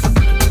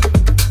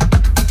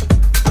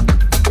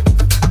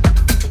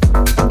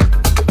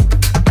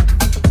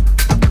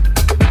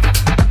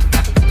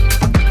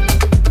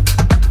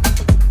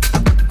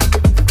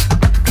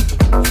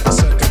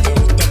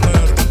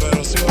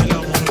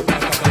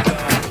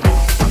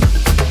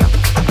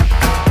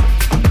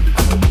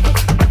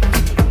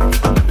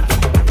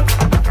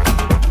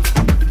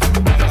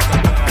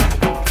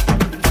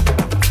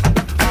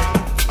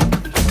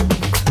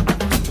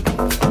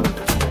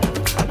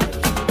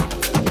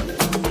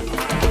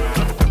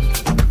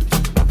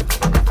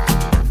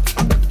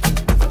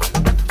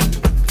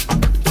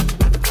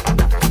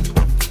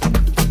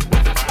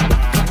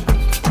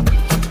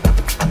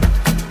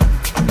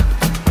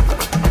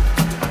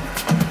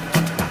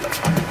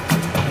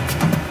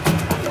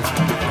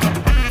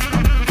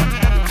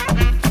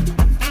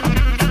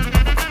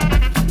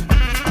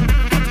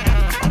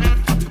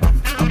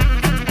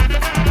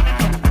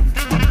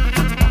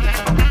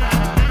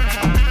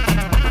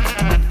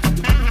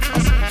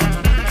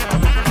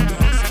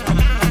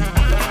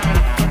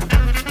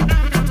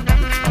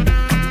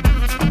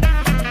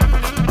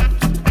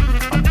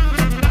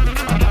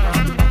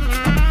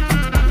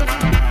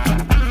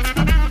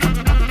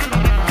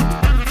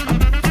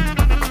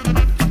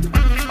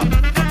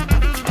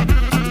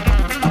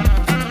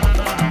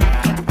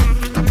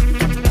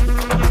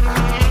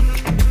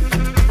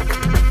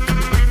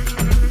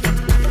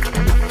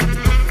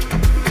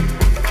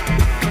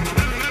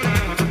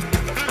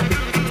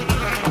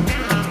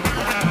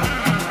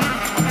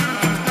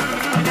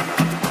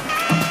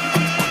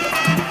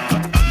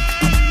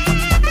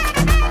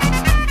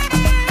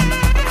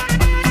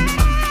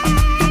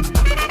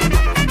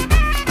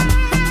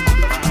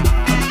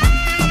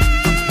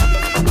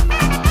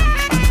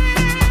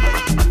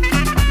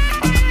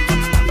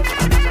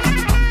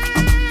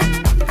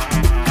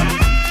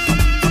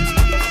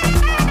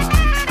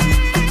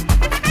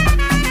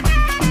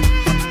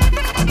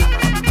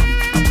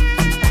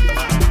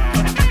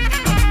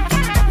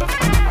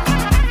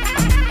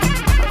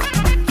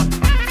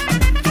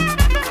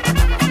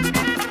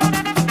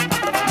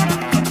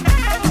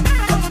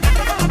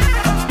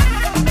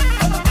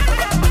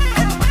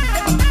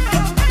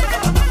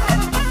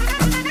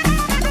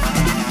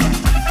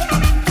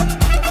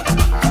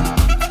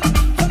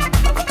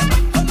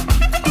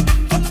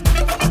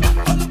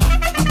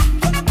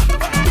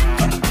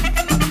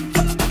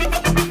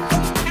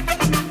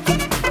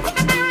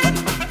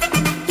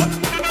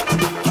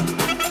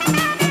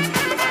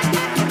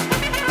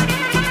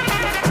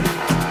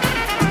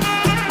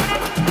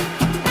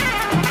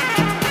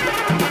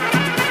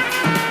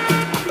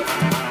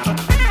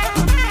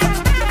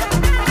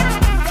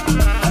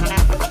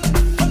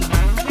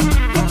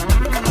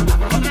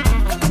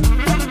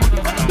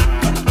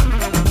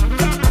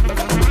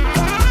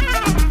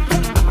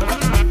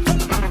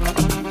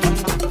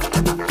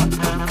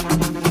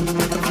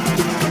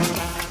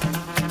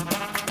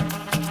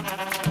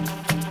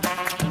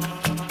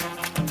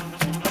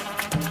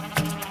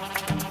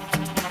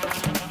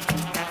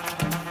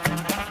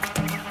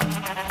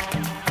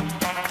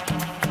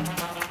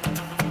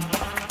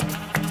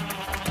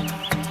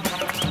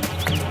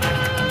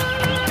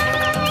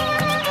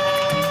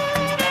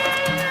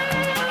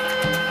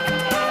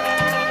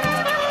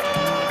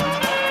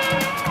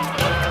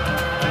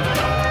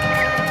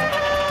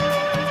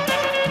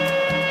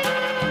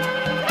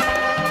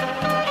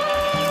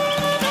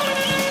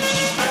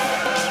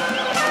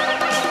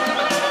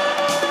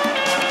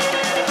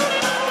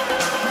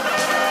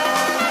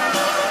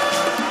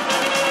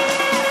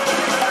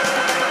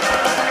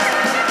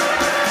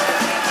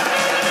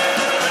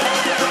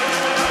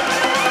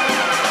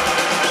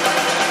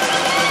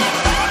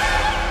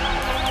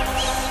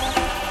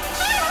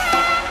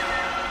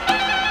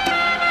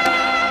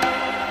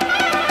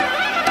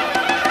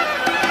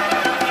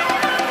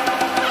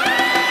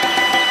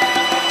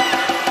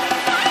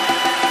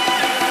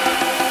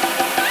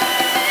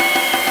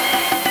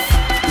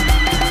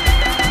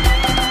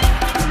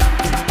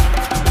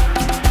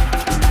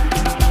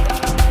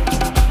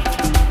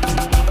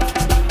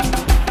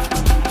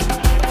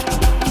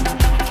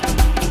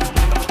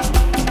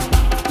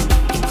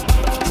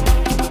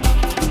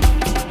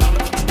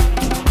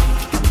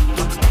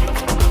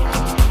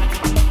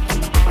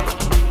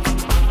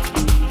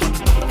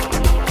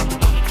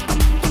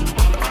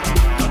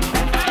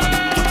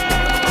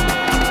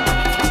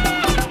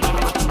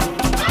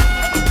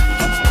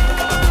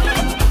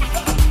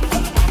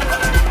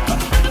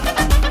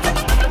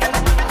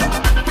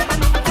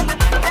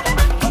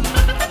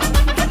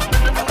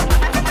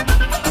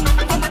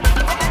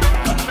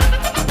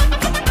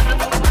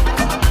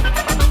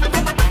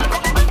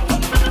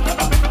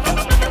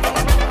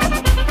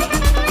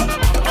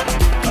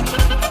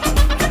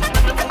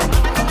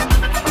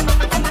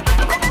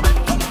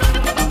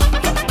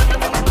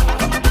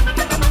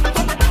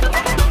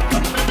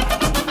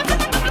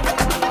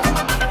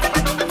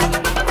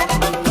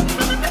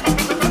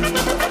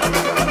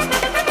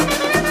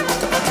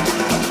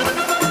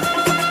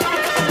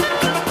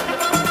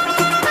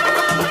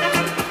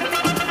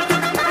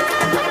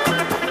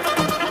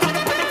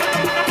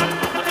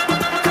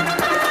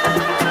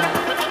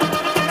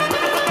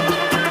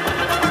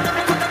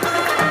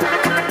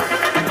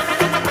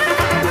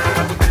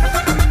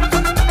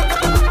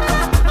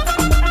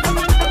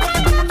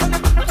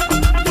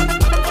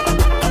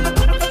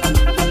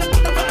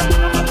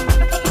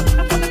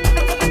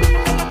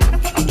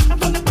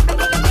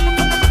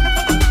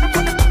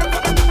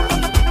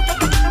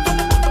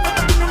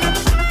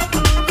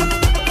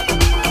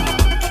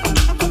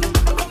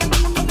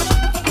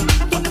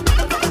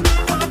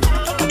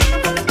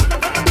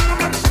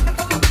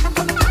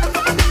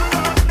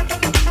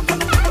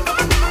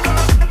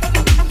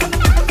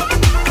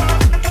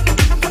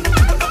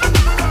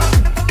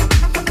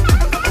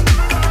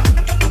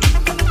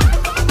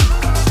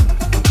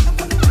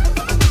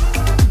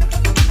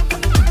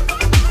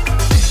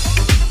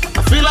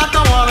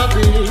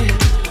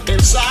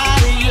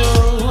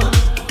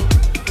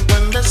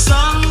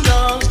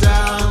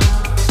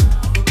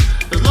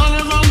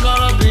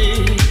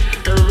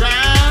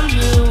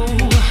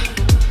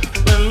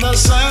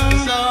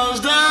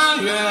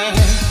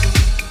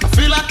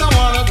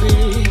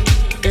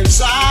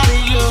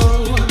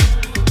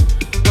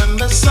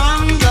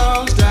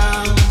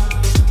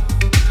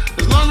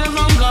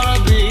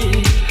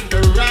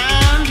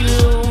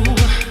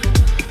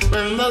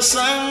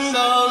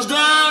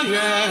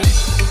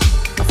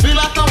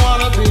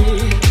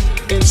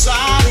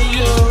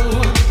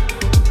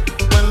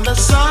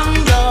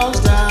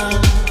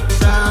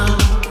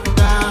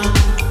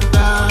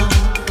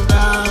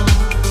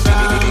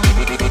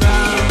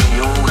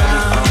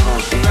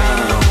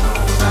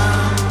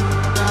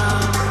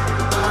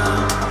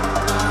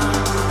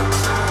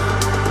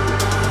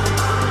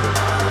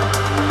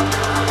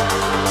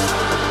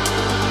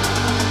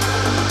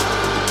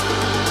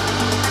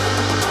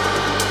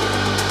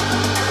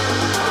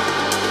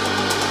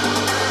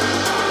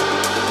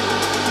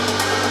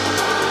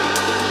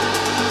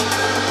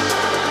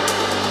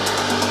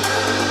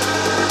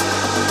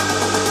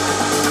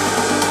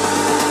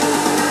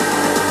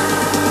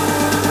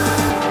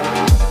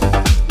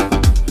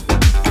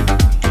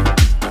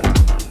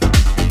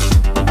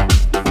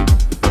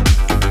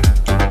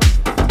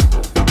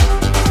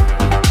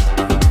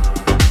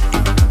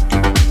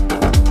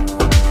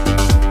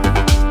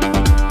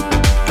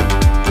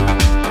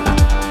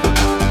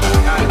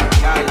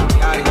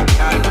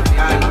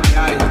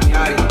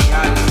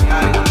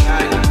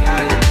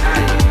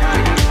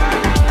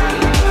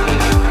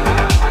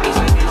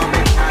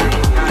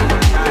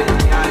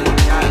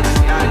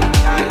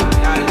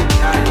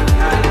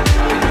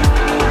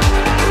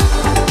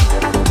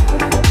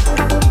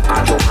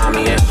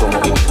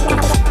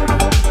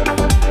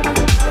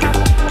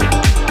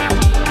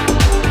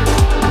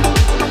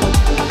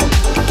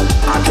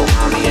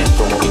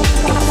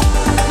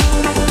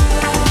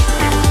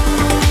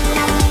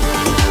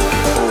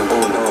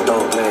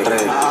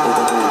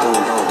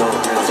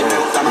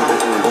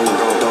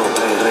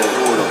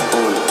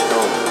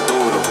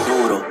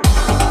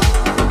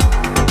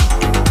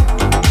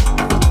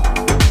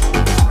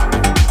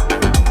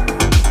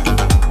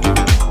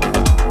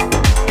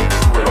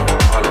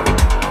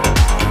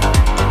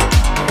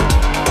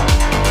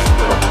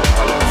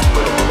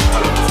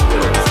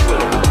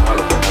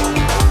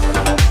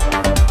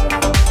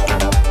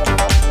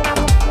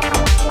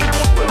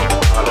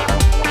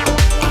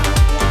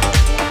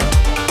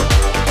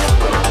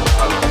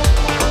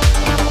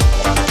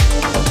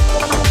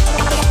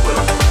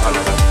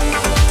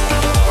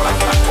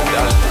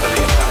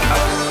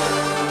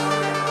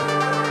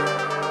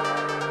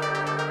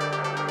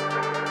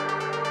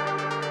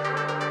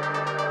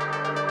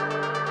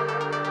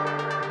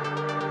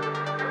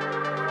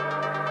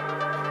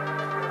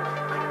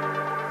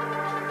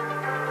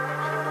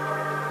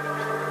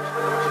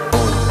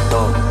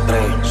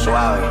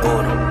 suave.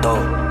 1, 2,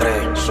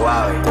 3,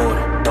 suave.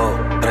 1, 2,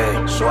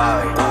 3,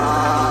 suave.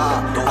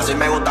 Así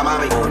me gusta,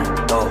 mami.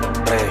 1, 2,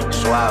 3,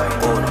 suave.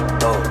 1,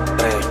 2,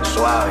 3,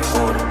 suave.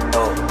 1,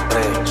 2,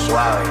 3,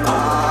 suave.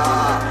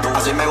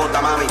 Así me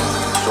gusta, mami.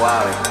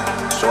 Suave,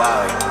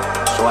 suave,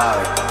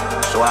 suave,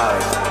 suave,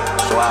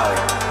 suave,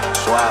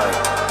 suave,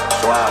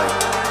 suave,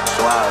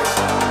 suave,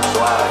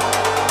 suave,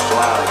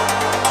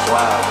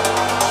 suave,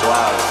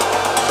 suave,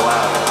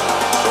 suave,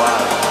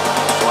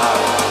 suave, suave,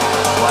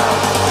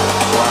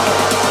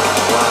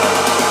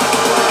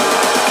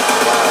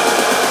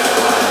 suave, suave,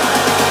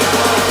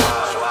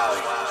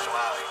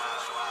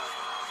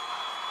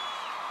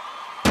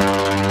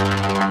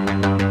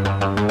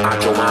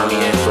 Macho, mami,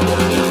 eso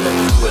bonito.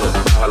 Súbelo,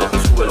 bájalo,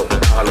 súbelo,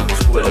 bájalo,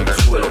 súbelo,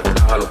 súbelo,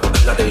 bájalo,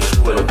 quítate y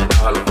súbelo,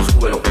 bájalo,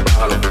 súbelo,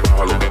 bájalo,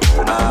 bájalo.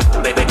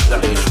 Vete,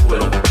 quítate y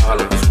súbelo,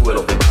 bájalo,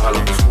 súbelo, bájalo,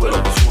 súbelo,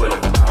 súbelo,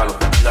 bájalo,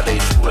 quítate y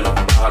súbelo,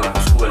 bájalo,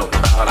 súbelo,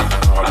 bájalo,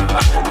 bájalo.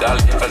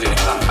 Dale, así,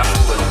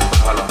 súbelo,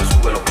 bájalo,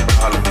 súbelo,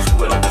 bájalo,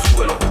 súbelo,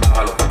 súbelo,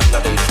 bájalo,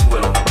 quítate y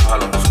súbelo,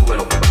 bájalo,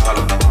 súbelo,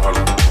 bájalo, bájalo.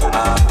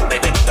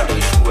 Vete, quítate y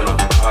súbelo,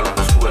 bájalo,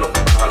 súbelo,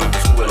 bájalo,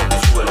 súbelo,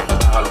 súbelo,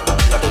 bájalo,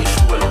 quítate y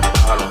súbelo,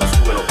 bájalo,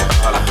 súbelo,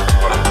 bájalo,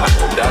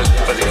 bájalo. Dale,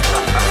 así.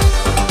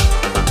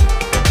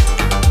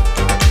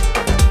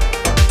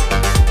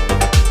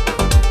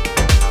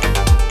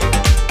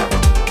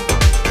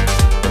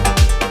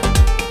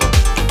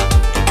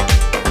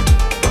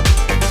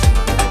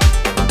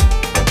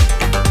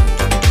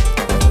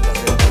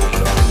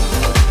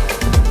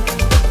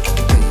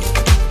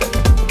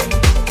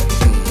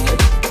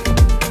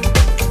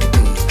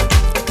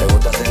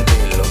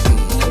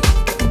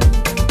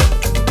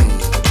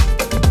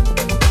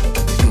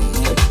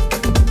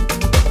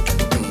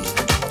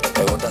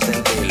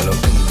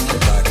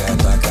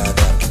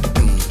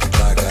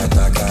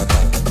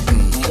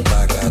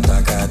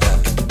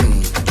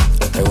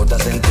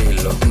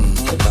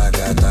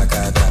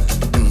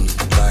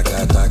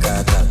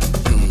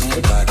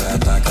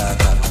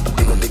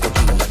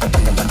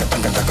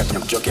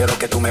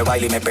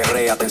 Y me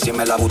perrea, te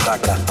encima en la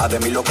butaca. Haz de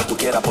mí lo que tú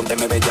quieras,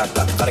 pónteme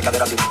bellaca. Dale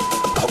cadera así,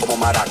 bajo como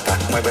maraca.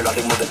 Muévelo al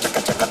ritmo del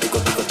chaca, chaca, tico,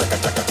 tico, chaca,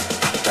 chaca.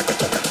 Chaca,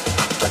 chaca,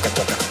 chaca,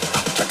 chaca.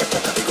 Chaca,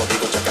 chaca, tico,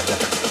 tico, chaca,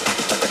 chaca.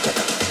 Chaca,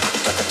 chaca,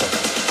 chaca, chaca.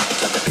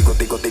 Chaca, tico,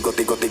 tico, tico,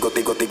 tico, tico,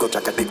 tico, tico,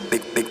 chaca, tic,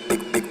 tic, tic,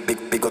 tic, tic,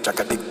 tic, tico,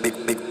 chaca, tic, tic,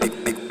 tic,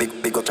 tic, tic,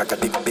 tic, tico, chaca,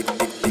 tic, tic,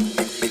 tic, tic,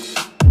 tic, tic.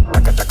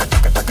 Chaca, chaca,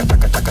 chaca, chaca,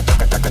 chaca, chaca,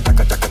 chaca, chaca, chaca,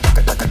 chaca,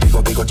 chaca, chaca, tico,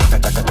 tico, chaca,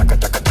 chaca, chaca,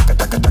 chaca, chaca,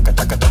 chaca,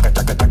 chaca, chaca,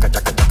 chaca, chaca,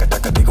 chaca, chaca,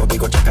 chaca, tico,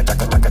 tico, chaca, chaca,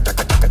 chaca, chaca, chaca.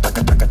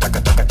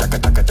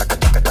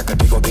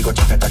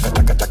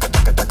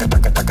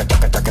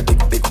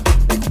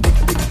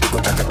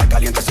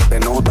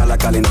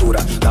 Calentura,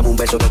 dame un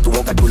beso de tu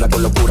boca chula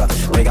con locura.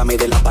 Pégame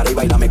de la pared y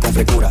bailame con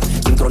frescura.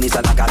 Sincroniza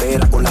la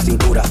cadera con la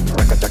cintura.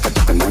 Chaca, chaca,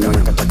 chaca, moño,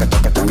 chaca, chaca,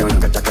 chaca,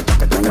 chaca, chaca,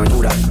 chaca, moño,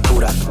 dura,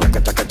 dura.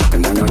 Chaca, chaca, chaca,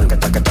 moño,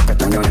 chaca, chaca,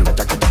 chaca, moño,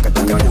 chaca, chaca,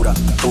 moño, dura,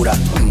 dura.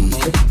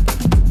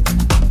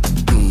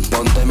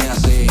 Pónteme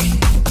así,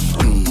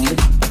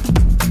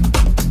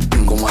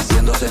 como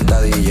haciendo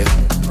sentadillas.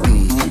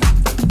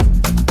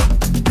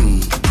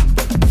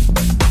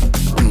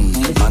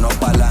 Mano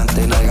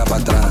pa'lante, nalga pa'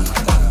 atrás.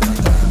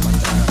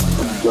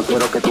 Yo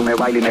quiero que tú me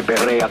bailes y me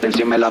perreas, te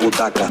encima en la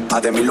butaca.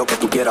 Haz de mí lo que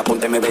tú quieras,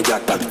 pónteme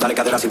bellaca. Dale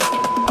cadera así,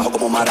 bajo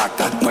como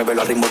maraca.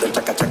 Muévelo al ritmo del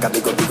chaca, chaca,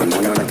 digo, digo,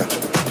 ñoño, ñaca.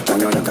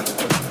 Ñoño, ñaca,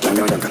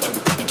 ñoño, ñaca.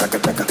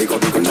 Chaca, chaca, digo,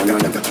 digo, ñoño,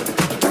 ñaca.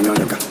 Ñoño,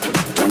 ñaca,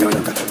 ñoño,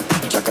 ñaca.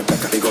 Chaca,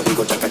 chaca, digo,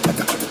 digo, chaca,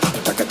 chaca.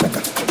 Chaca,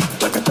 chaca,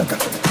 chaca, chaca,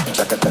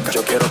 chaca, chaca.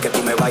 Yo quiero que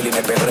tú me bailes y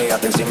me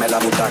perreas, te encima en la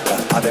butaca.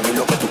 Haz de mí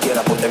lo que tú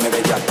quieras, pónteme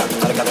bellaca.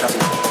 Dale cadera así,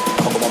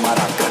 bajo como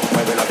maraca.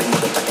 Muévelo al ritmo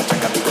del chaca,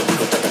 chaca, digo,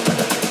 digo, chaca,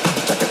 chaca.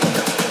 Chaca,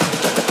 chaca.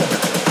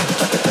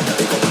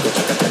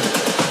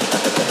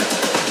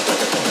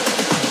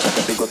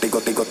 Tico, tico,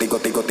 tico, tico,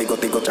 tico, tico,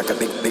 tico, chaca,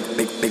 tic, tic,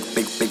 tic, tic, tic,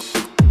 tic, tic.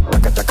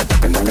 Chaca, chaca,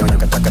 chaca, moño,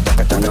 chaca, chaca,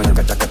 chaca, moño,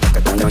 chaca, chaca,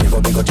 chaca, moño,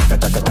 digo, digo, chaca,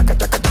 chaca, chaca,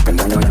 chaca,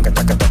 moño, chaca,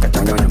 chaca,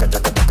 chaca, moño, chaca,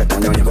 chaca, chaca,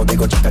 moño, digo,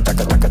 digo, chaca,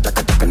 chaca, chaca,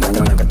 chaca,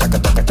 moño, chaca,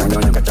 chaca, chaca,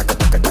 moño, chaca,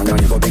 chaca, chaca, moño,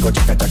 digo, digo,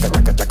 chaca, chaca,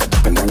 chaca, chaca,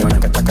 moño,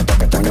 chaca, chaca,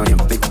 chaca, moño,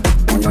 digo, tic,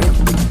 tic, moño,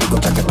 digo,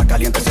 chaca, está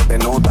caliente, se te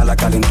nota la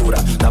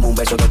calentura. Dame un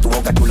beso de tu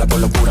boca chula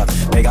con locura.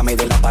 Pégame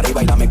de la pared y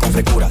bailame con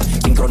frescura.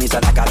 Sincroniza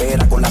la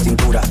cadera con la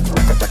cintura.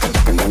 Chaca, chaca,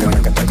 chaca, moño,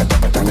 chaca, chaca,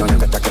 chaca, moño,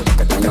 chaca, chaca,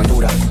 chaca, moño,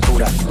 dura,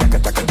 dura.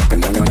 Chaca, chaca, chaca,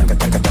 moño, chaca,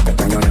 chaca,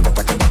 chaca, moño,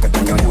 chaca, chaca, chaca,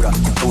 moño, dura,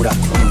 dura.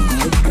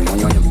 Moño,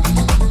 moño,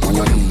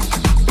 moño,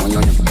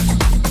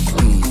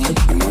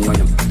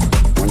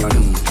 moño,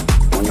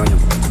 moño, moño,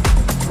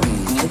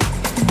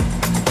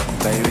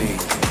 baby.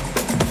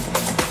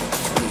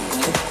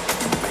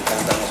 Me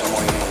encantan esos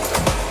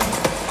movimientos.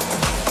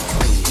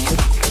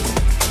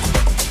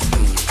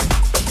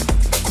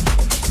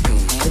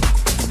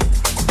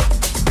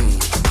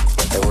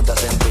 ¿Te gusta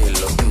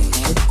sentirlo?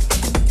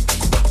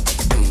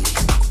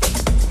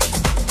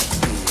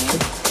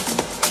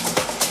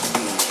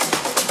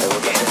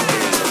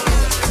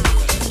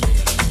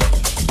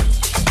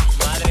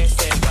 Madre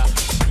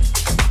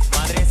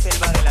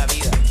selva de la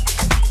vida,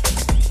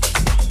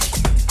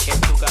 que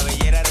en tu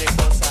cabellera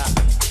reposa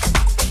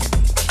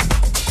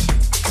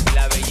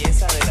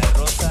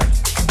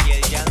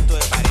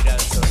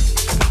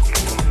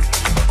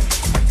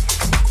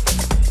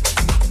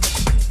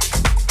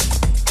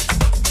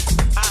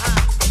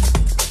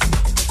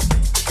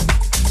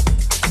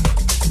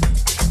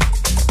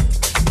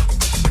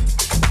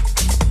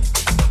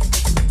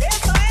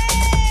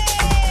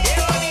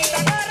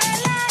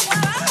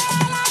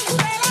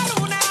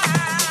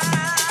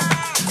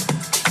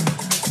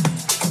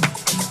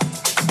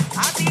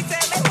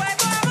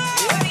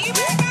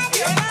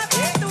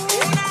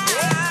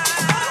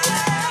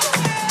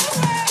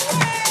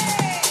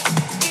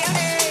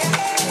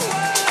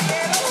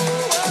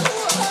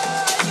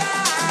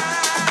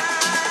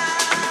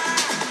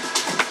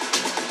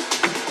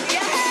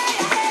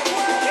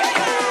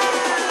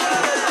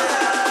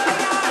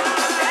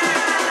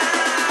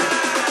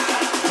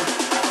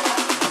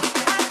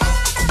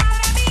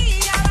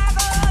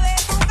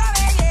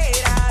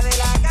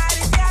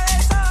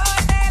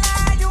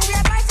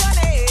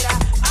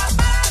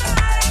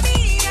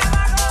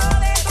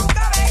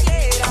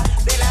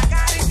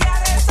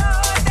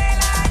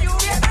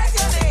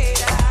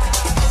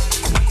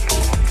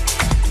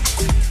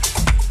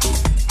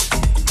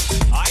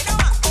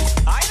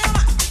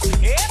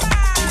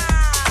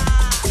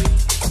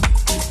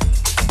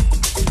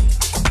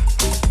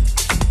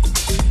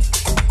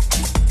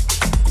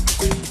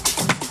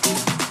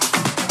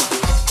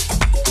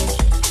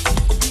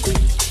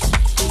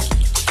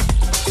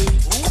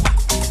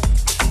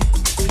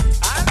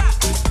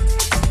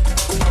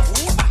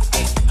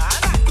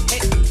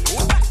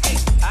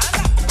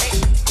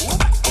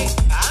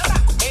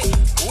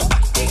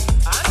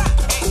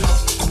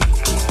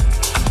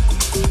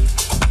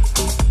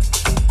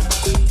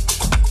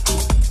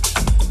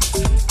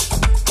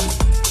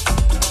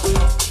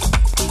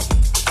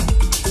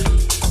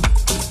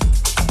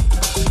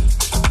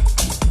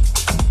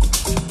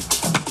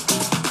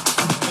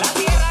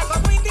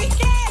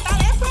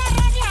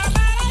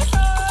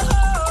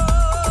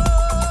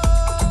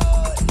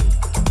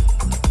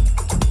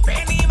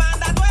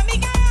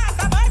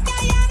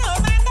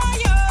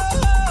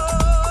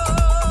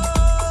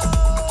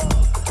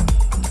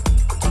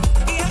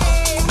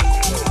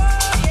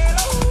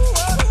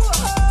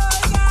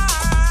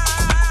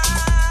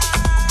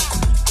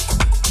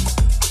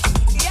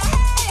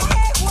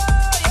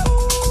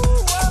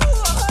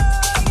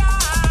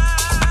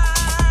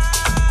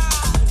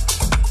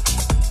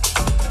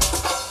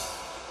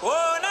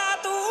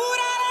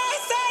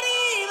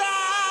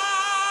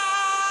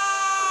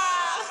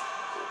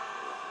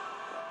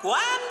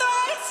Cuando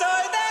el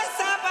sol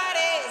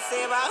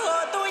desaparece, bajo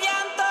tu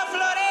llanto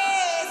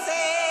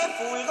florece,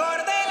 fulgor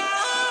de la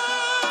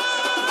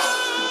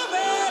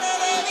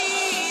verde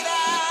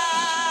vida.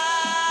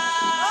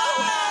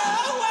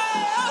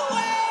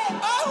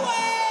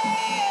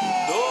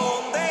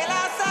 Donde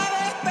las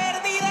aves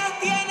perdidas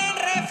tienen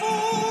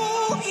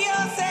refugio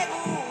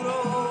seguro.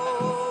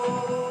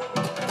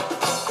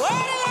 Por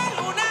la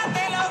luna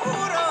te lo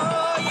juro,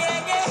 y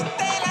en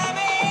este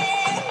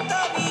lamento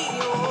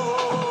mío,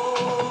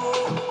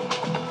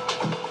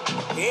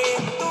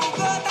 en tu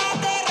gota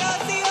de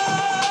rocío,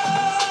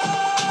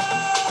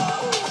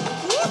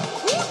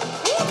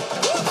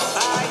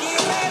 allí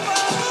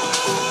reposa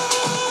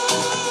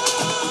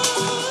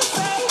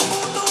el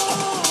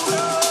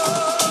futuro.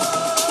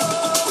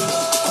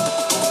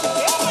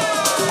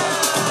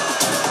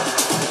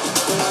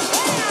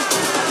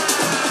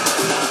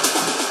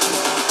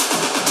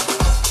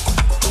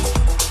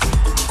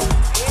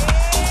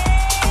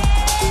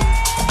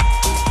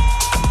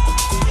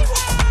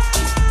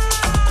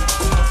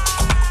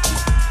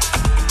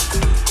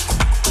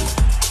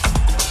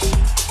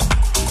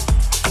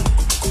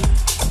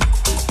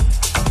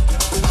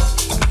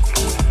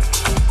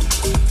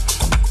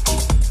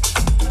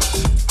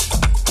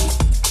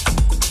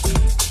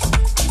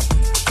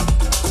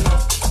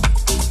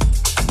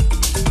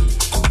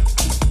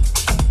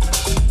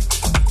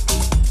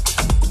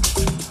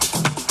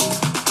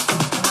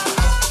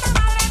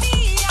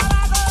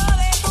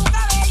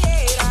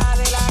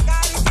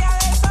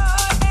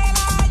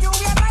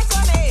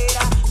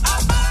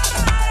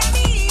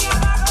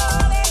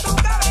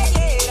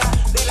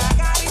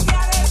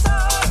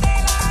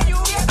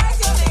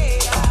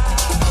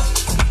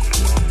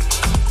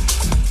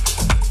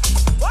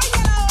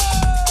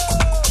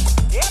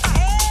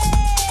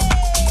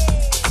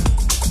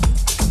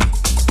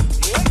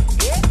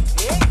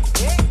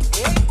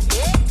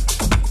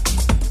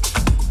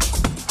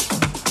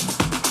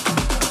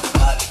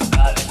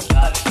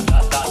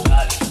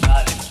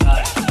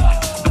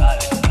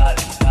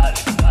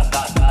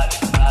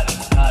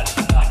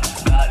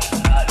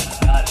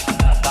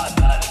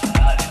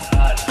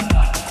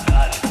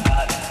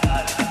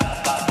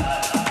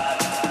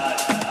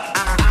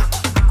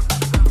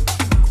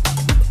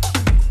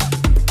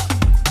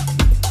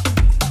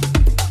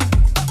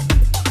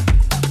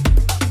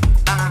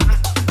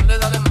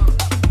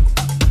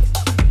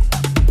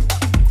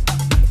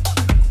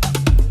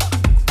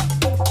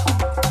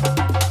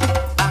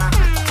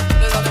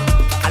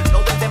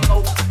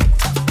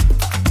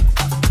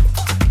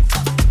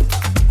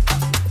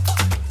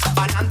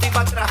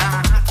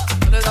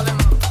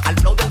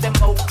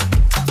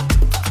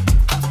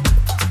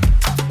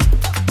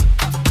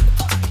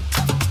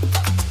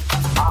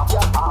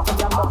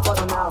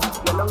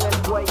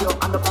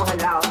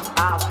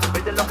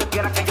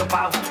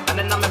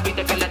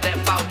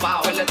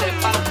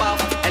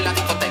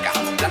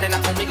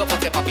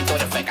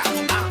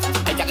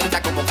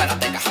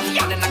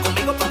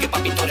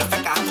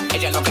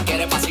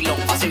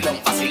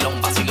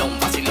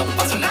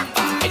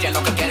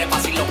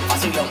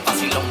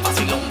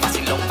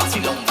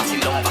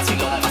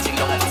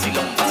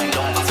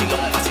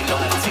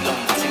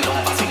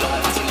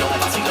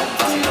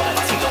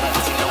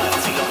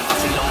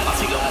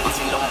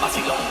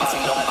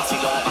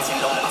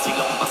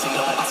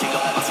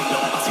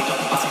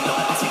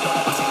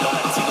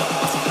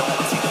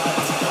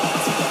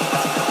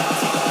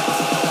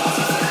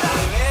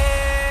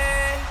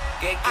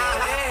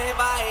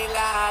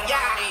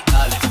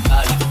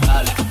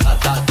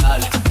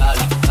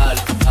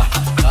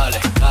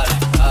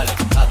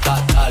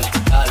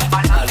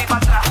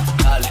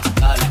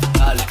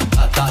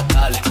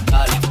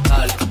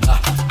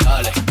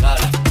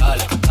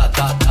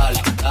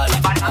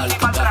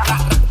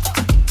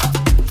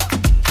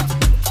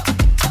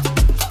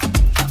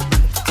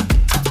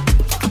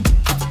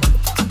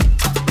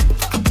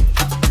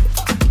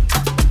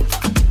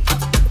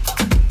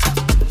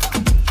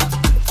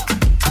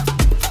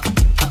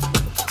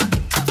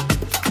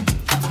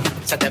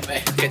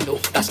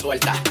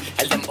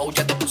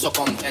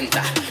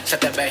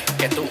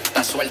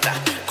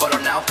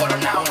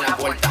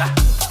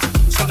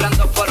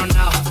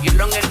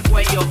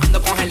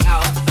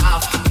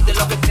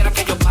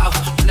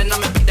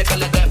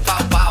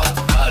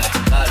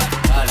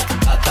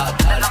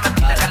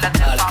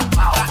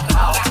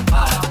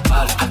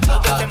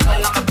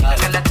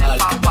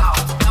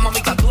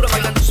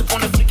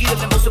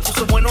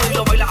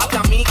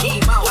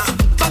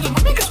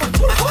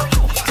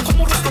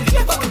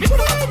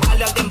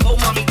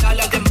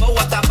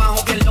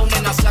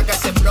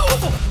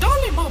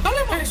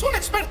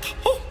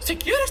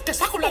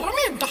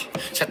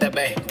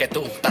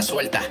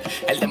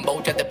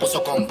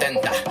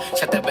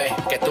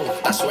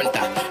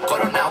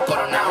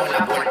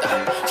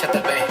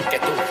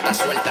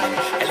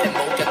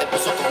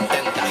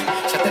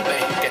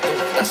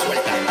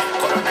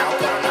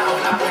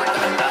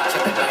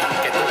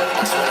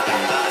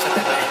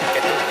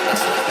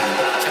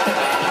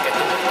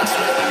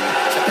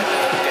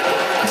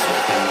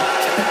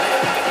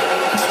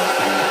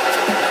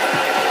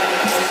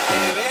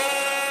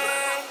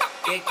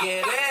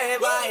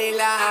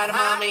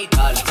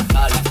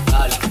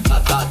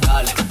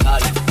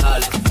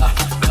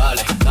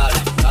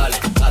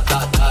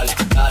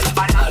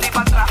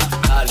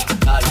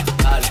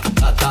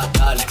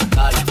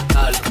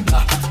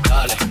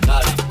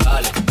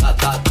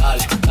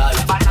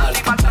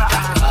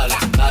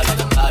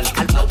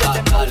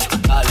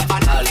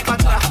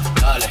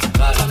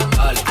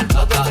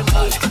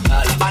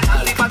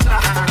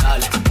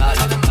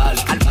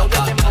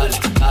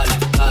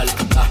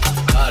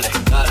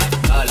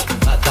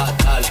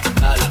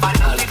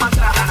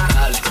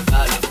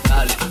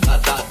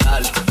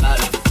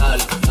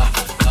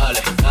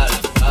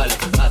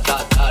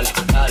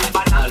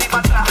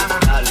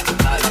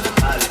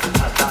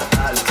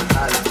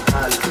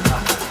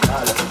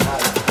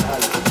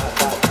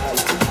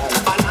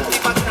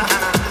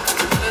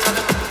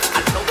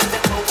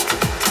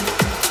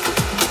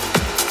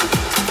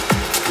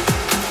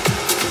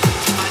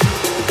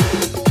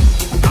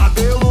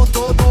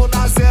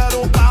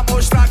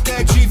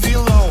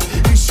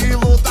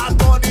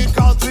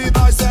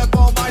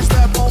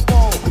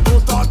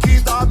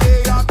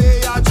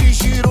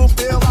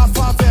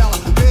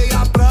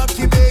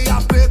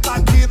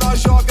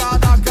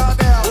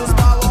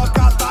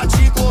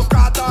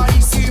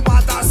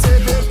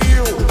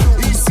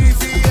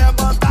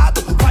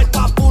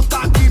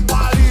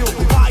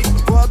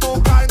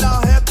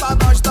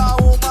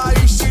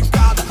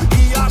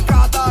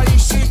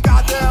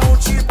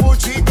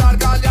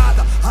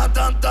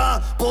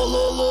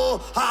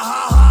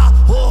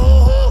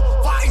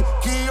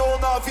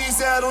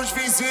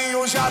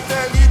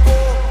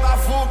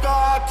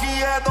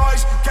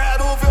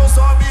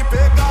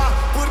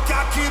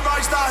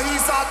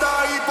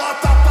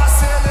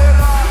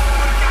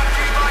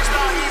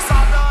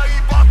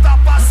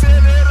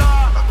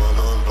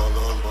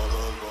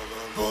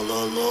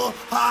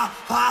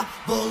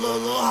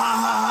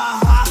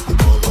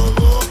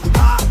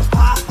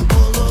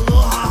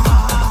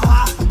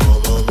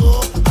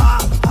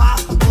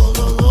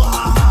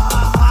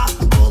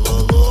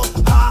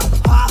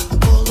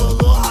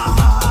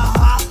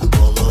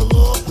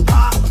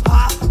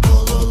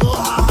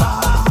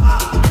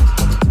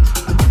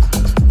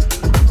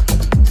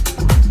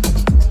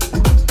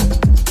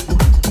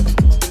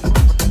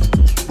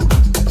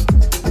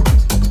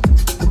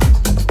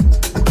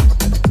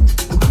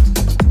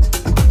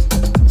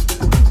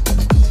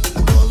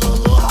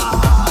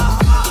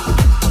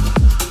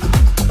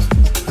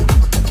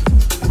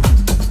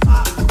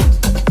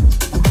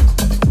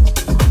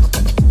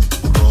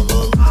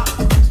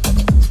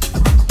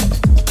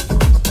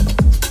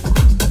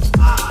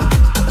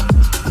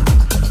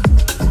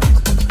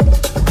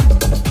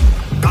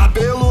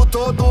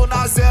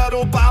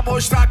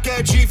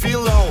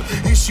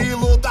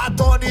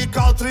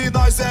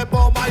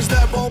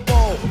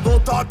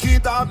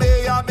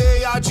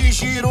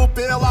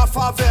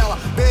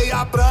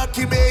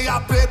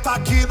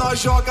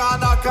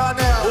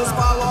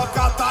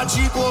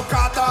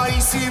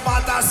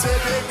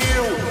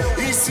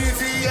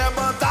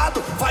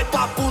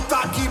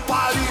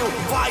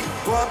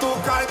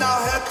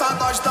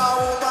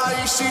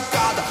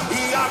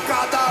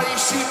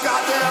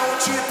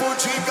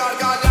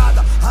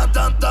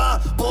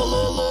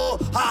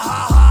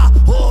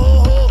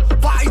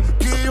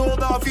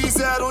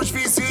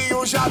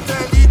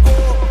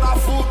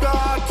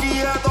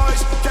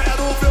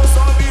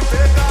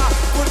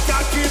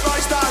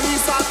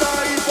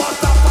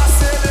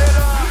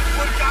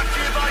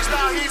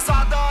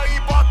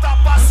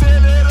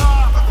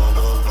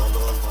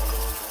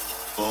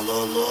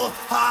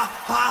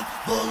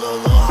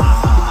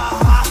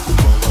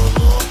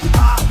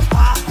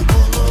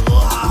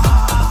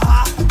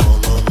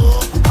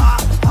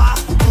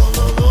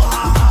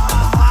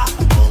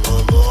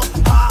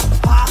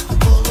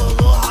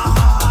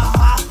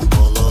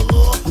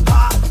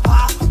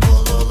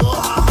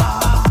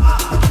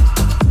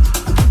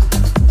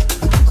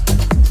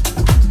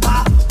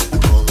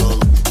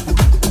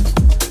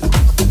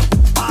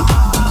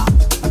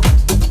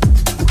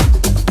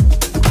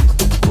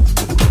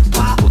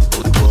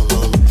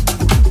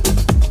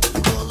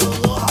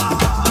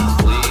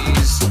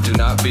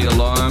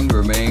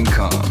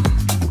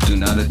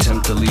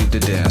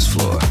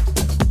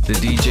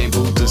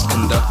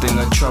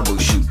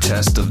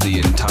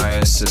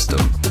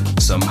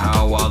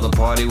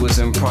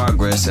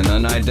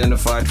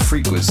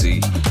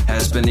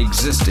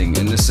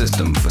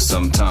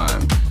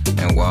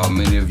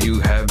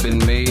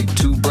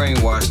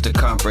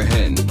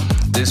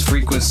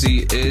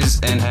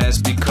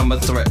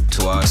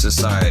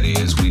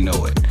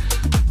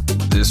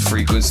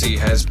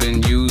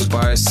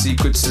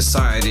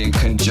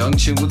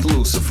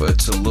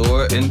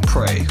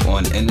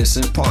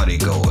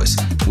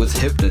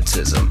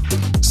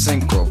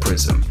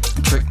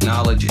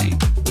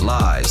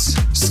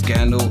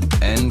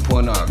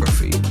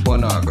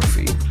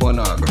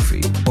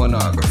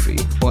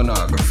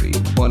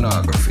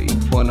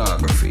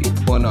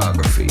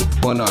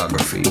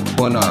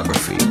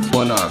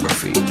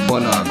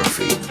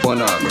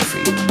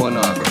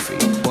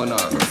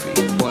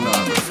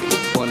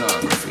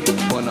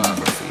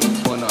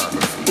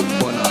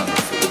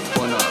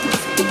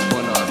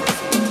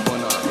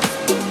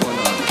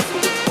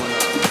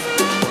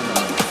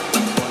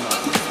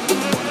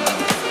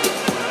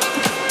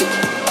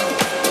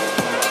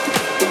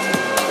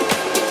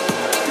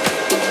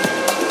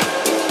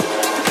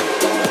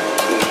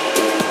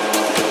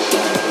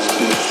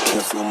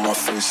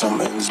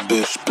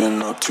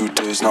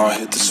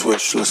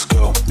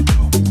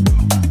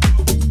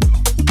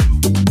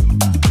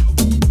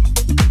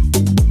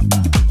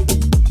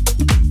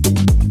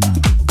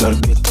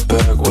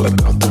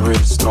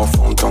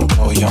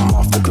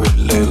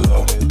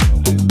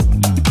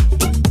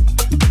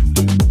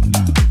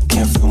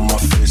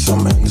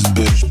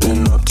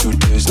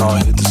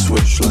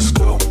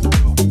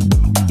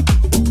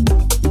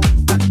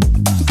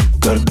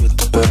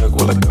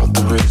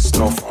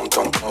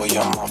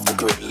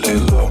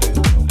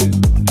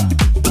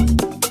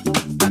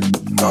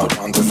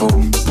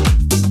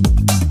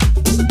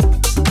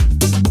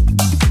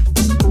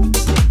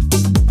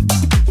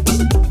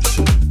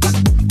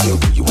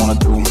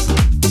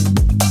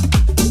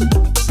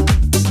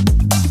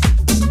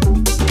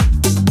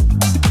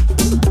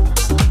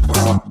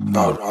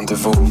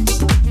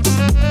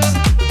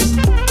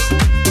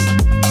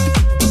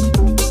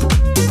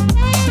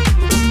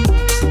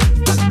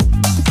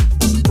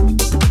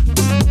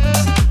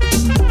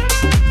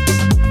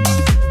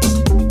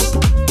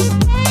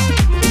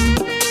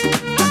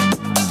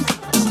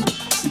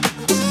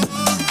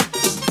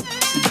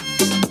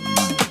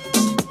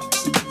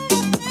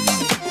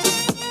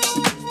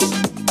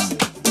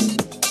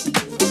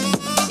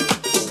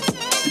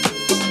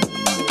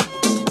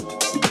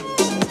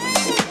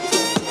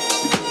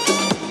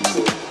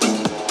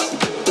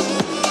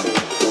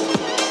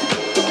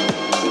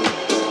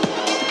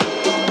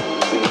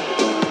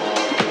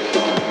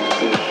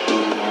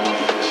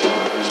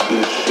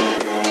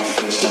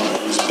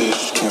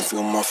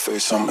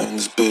 face, I'm in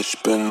this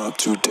bitch. Been up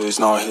 2 days,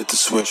 now I hit the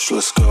switch,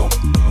 let's go.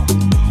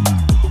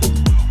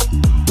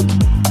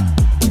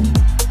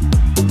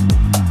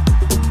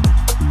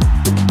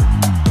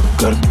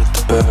 Gotta get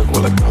the bag,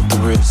 well I got the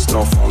wrist.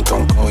 No phone,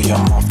 don't call, yeah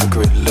I'm off the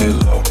grid, lay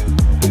low.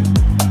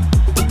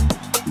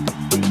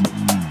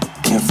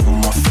 Can't feel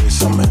my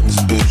face, I'm in this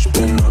bitch.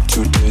 Been up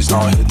 2 days,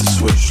 now I hit the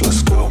switch,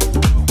 let's go.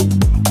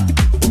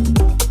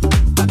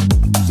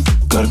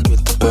 Gotta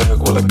get the bag,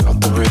 well I got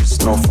the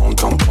wrist. No phone,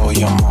 don't call,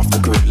 yeah I'm off the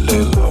grid,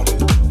 lay low.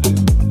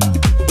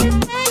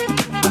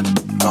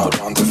 No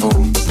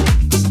rendezvous.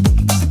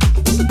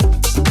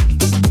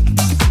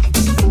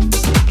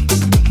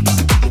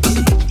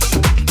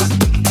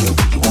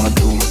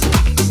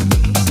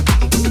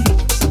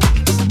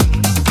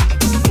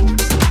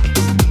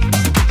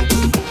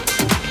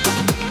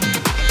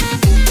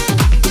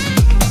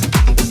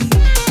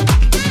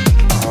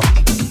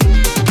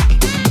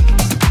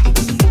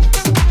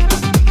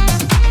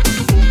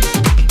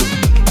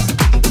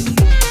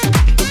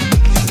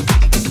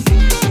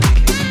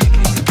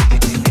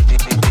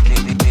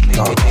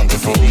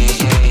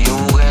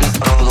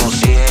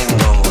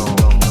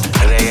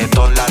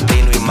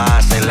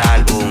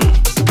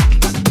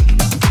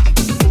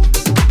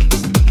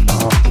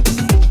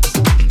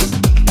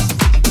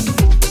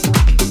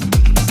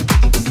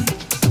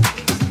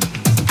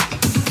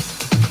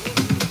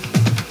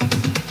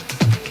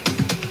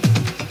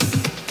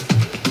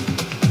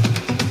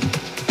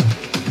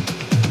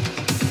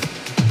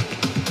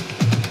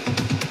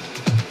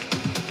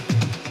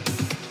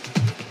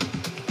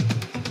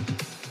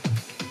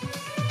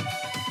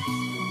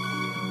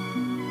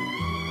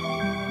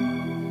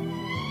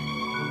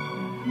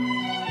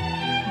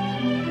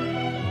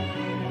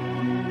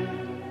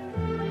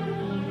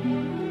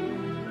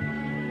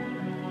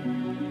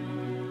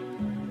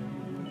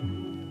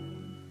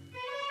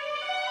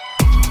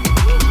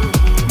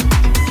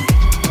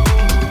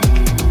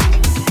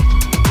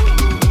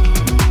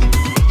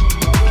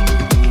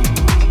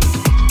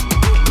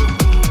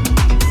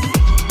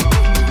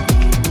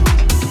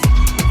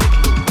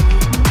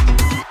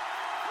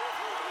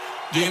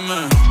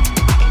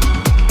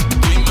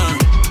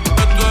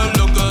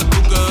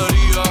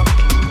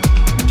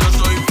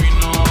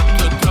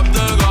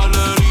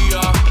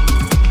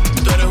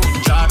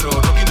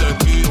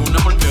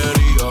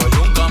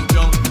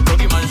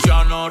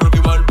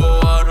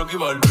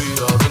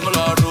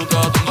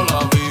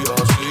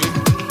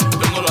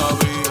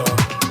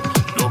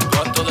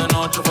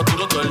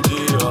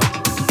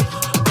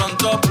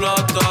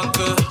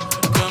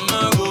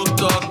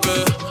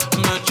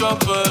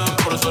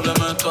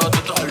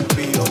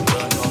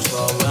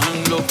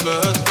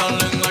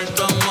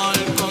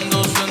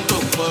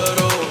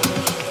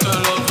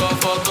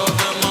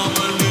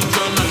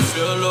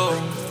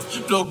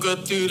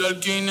 Tira el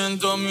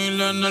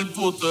 500,000 en el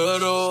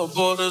putero.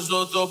 Por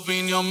eso tu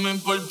opinión me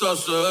importa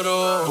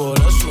cero. Por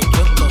eso tú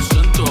estás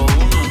 101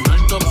 en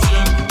el top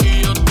 100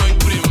 y yo estoy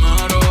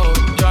primero.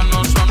 Ya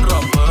no son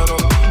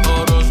raperos,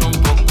 ahora son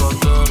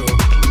pocateros.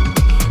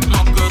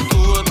 Más que tú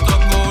estás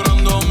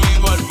cobrando mi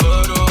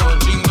barbero.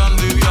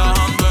 Chingando y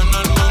viajando en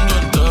el mundo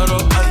entero.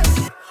 Ay.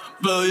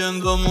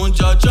 Bebiendo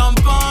mucha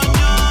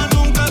champaña,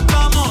 nunca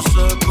estamos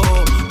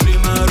secos.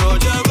 Primero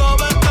llegó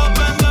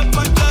Verstappen,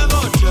 después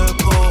llegó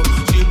Checo.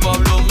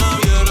 Pablo me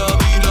viera,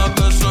 dirá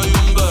que soy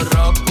un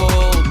berraco.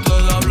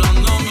 Ustedes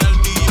hablando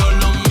mierdillo,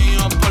 los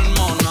míos por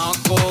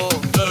Monaco.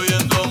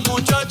 Bebiendo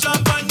mucha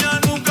champaña,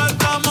 nunca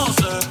estamos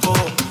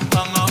secos.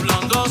 Están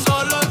hablando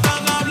solo,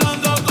 están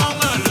hablando con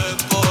el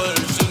eco.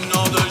 El signo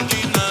del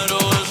dinero,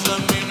 ese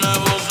es mi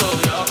nuevo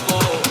zodiaco.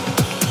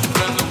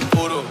 Prende un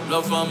puro,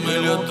 la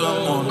familia está en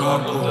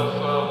Monaco.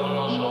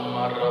 No son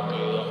más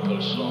rápidos en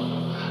persona.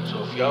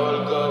 Sofía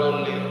Vergara es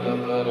linda,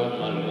 pero es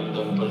más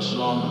linda en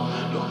persona.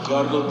 Los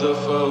carros de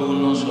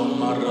F1 son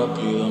más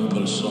rápidos en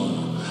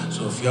persona.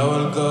 Sofía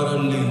Vergara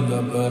es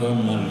linda, pero es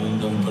más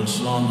linda en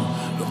persona.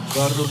 Los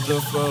carros de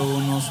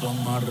F1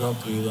 son más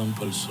rápidos en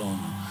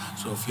persona.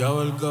 Sofía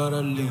Vergara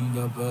es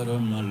linda, pero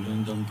es más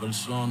linda en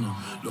persona.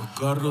 Los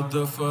carros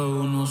de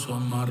F1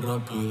 son más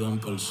rápidos en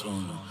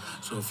persona.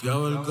 Sofía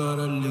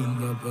Vergara es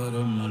linda, pero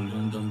es más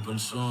linda en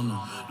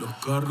persona. Los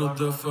carros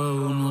de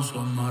F1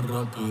 son más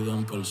rápidos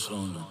en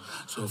persona.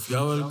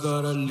 Sofía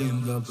Vergara es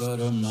linda,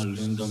 pero es más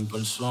linda en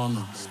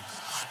persona.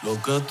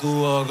 Lo que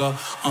tú hagas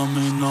a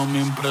mí no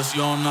me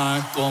impresiona.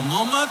 Es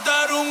como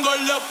meter un gol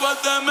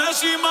después de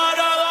Messi y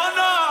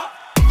Maradona.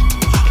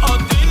 A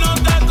ti no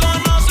te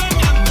conocen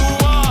ni en tu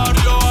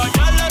barrio.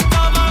 Ayer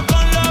estaba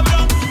con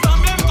LeBron,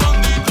 también con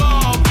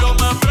DiCaprio.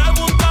 Me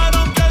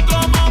preguntaron que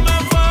cómo me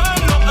fue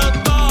en los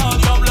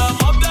estadios.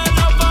 Hablamos de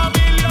la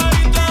familia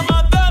y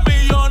temas de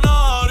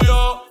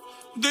millonarios.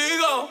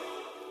 Digo,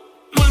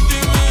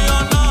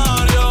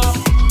 multimillonario.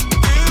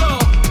 Digo,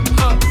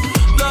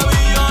 de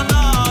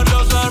billonario.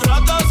 Hace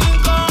rato sin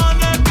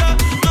cojones que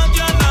me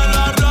tiene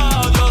la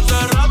radio. Hace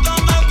rato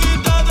me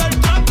quité del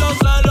trato,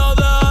 se lo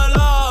dejé el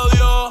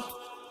audio.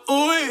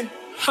 Uy,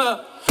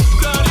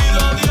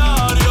 querido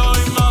diario.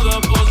 Y me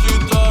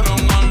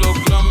depositaron a los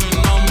Grammy,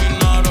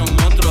 nominaron.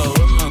 Otra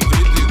vez me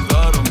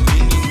criticaron y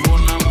ninguno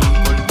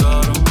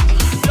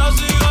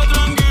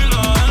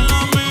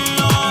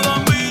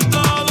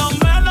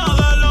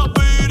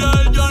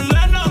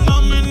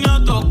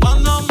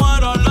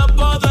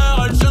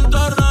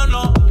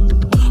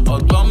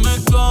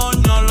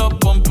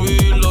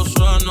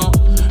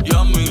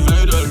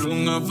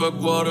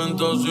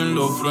sin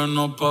los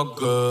frenos, ¿pa'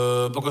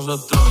 qué? Pa' que se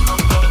estrelle.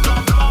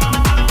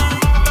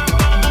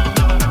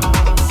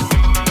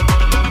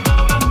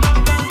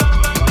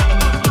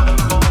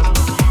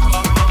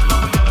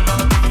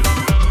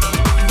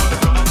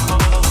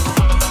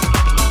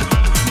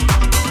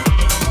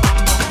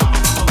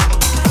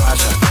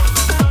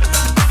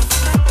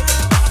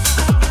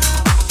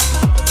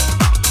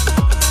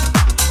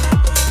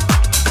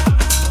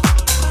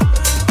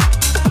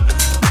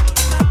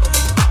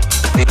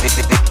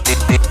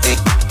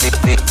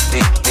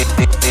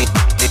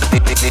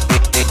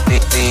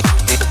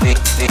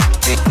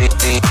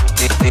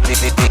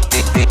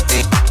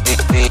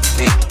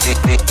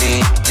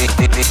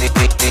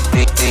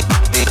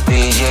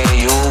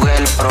 DJ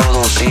HUGEL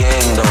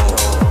produciendo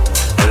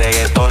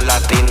reggaetón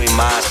latino y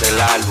más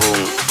el álbum.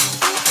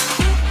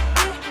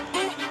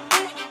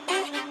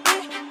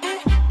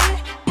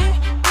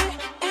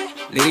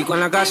 Lírico en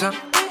la casa.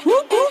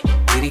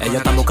 Ellos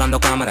están buscando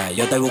cámaras,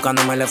 yo estoy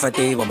buscándome el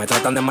efectivo. Me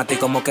tratan de matar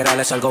como quiera,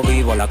 les salgo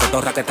vivo. La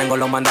cotorra que tengo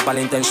lo manda para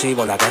el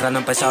intensivo. La guerra no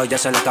ha empezado y ya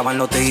se le acaban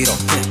los tiros.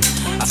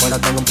 Afuera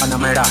tengo un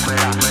panamera.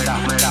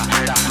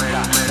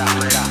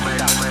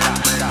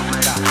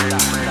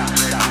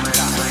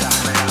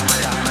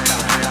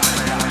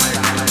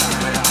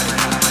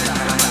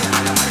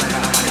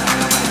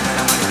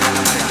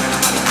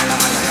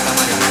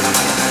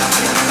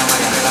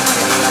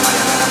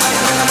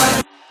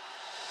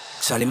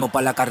 Salimos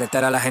para la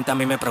carretera, la gente a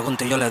mí me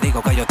pregunta y yo le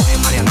digo que yo estoy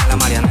en Marianela,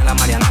 Marianela,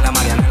 Marianela,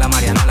 Marianela,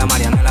 Marianela,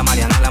 Marianela,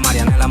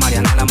 Marianela, Marianela,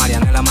 Marianela,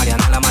 Marianela,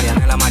 Marianela,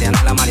 Marianela,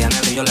 Marianela,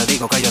 Marianela, y yo le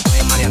digo que yo estoy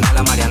en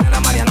Marianela, Marianela,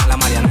 Marianela,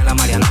 Marianela,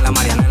 Marianela,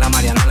 Marianela, Marianela,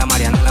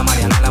 Marianela, Marianela,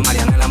 Marianela,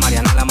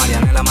 Marianela,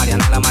 Marianela,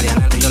 Marianela,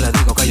 Marianela, y yo le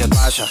digo que yo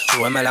pasa,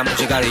 súbeme la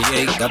música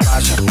DJ, ¿qué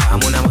pasa?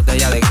 Dame una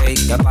botella de gay,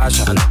 ¿qué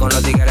pasa? Ando con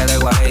los tigres de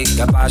Guay,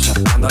 ¿qué pasa?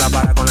 Dando la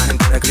para con la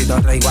gente de Cristo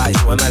Rey Guay,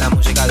 súbeme la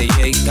música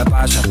DJ, ¿qué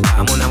pasa?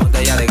 Dame una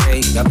botella de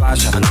gay, ¿qué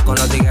pasa? Ando con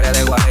los tigres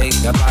de Guay,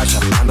 ¿qué pasa?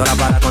 Dando la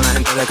para con la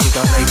gente de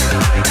Cristo Rey.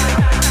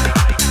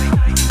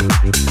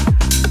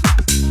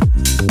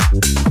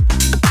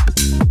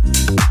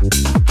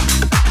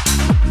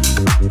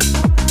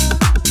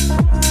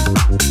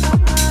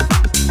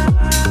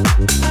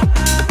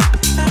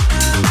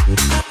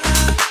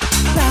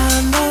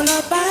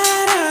 Dándolo para.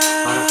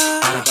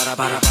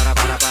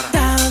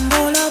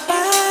 Dándolo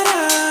para.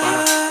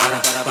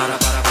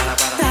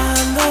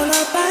 Dándolo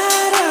para.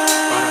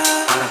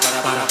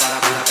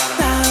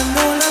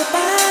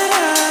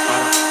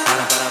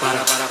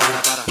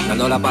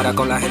 Dándola para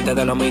con la gente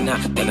de Lomina.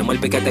 Tenemos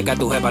el piquete que a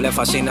tu jefa le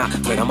fascina.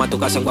 Fregamos a tu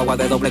casa en guagua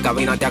de doble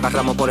cabina. Te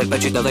agarramos por el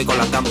pecho y te doy con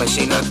las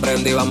campesinas.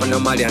 Prendí,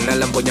 vámonos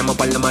Marianela. Empuñamos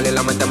par de mal y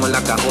la metemos en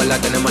la cajuela.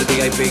 Tenemos el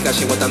VIP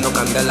casi botando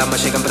candela. Me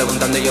siguen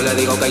preguntando y yo le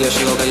digo que yo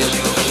sigo, que yo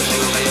sigo, que yo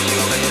sigo, que yo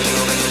sigo, que yo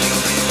sigo, que yo sigo, que yo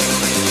sigo.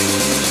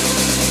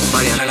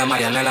 Marianela,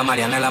 Marianela,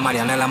 Marianela,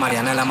 Marianela,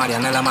 Marianela,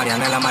 Marianela,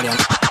 Marianela,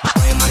 Marianela.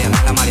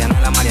 Marianela,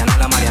 Marianela,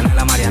 Marianela,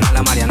 Marianela,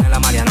 Marianela, Marianela,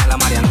 Marianela, Marianela,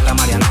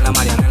 Marianela,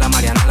 Marianela,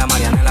 Marianela,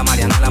 Marianela,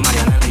 Marianela,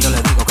 Marianela, y yo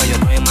le digo que yo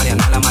estoy en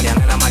Marianela,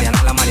 Marianela,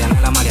 Marianela,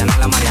 Marianela,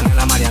 Marianela,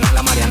 Marianela,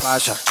 Marianela, Marianela.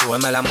 Pasa,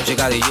 súbeme la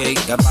música DJ,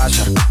 ¿qué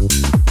pasa?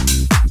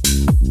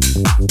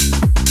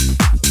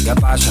 ¿Qué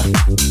pasa?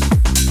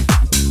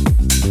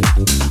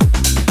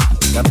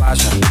 ¿Qué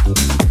pasa?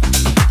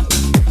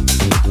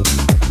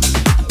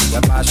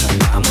 ¿Qué pasa?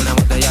 Dame una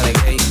botella de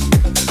gay.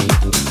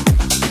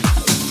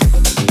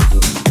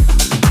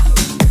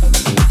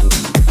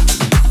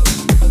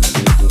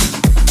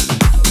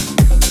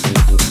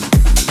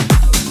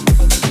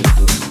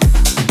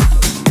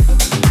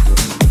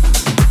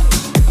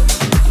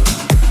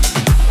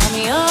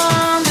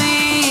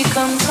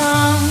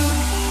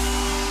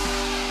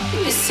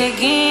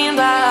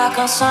 Seguindo a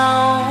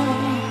canção,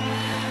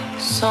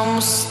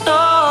 somos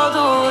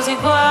todos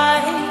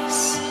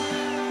iguais,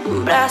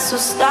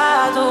 braços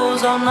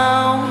dados ou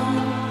não,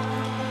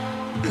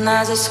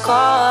 nas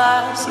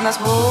escolas, nas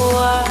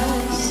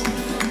ruas,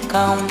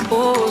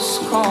 campos,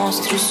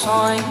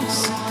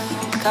 construções,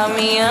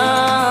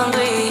 caminhando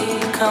e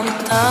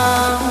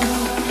cantando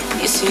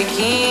e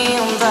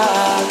seguindo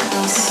a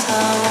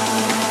canção,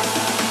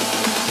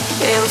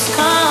 pelos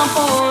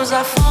campos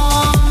a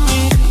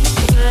fome,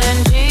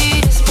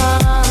 grandes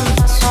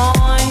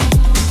plantações,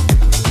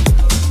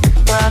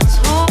 pelas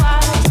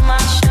ruas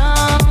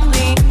marchando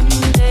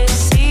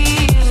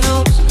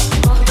indecisos,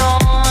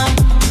 cordões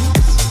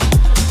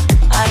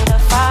ainda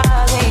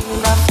fazem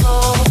da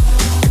flor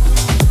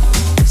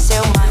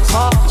seu mais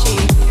forte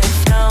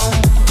refrão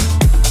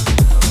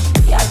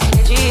e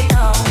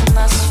acreditam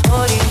nas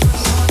flores,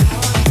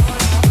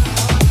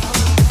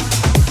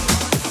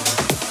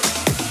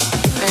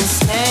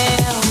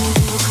 vencendo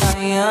o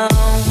canhão.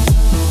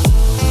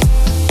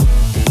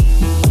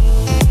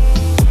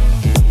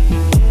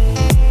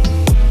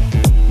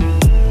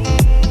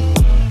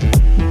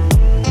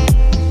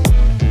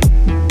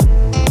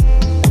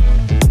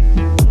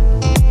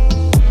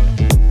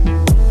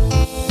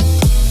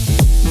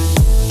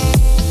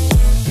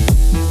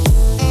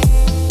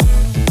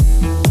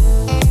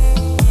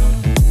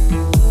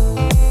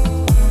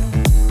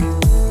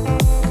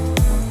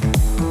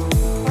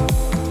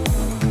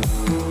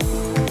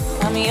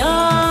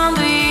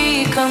 caminhando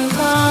e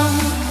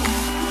cantando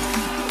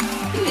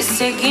e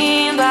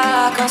seguindo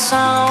a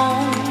canção.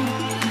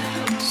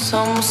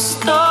 Somos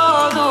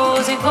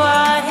todos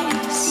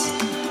iguais,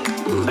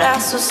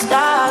 braços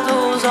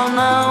dados ou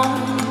não,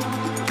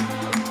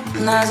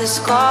 nas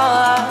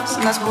escolas,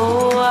 nas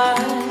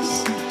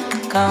ruas,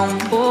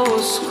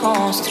 campos,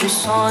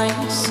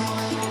 construções,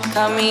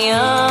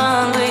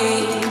 caminhando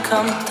e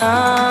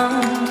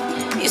cantando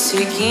e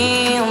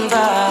seguindo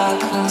a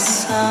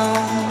canção.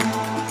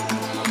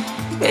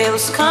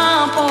 Pelos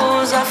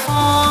campos a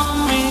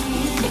fome,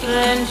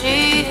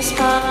 grandes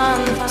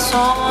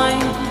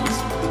plantações,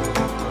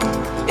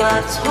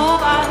 pelas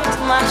ruas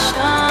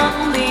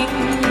marchando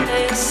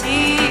indecisos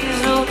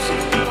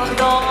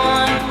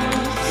cordões,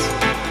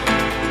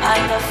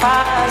 ainda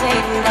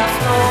fazem da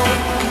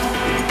flor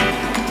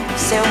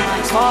seu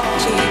mais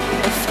forte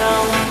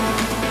refrão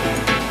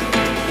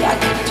e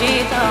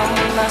acreditam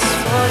nas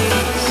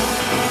flores.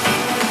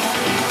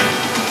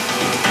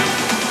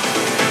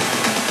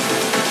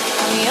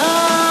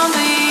 Caminhando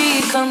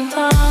e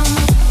cantando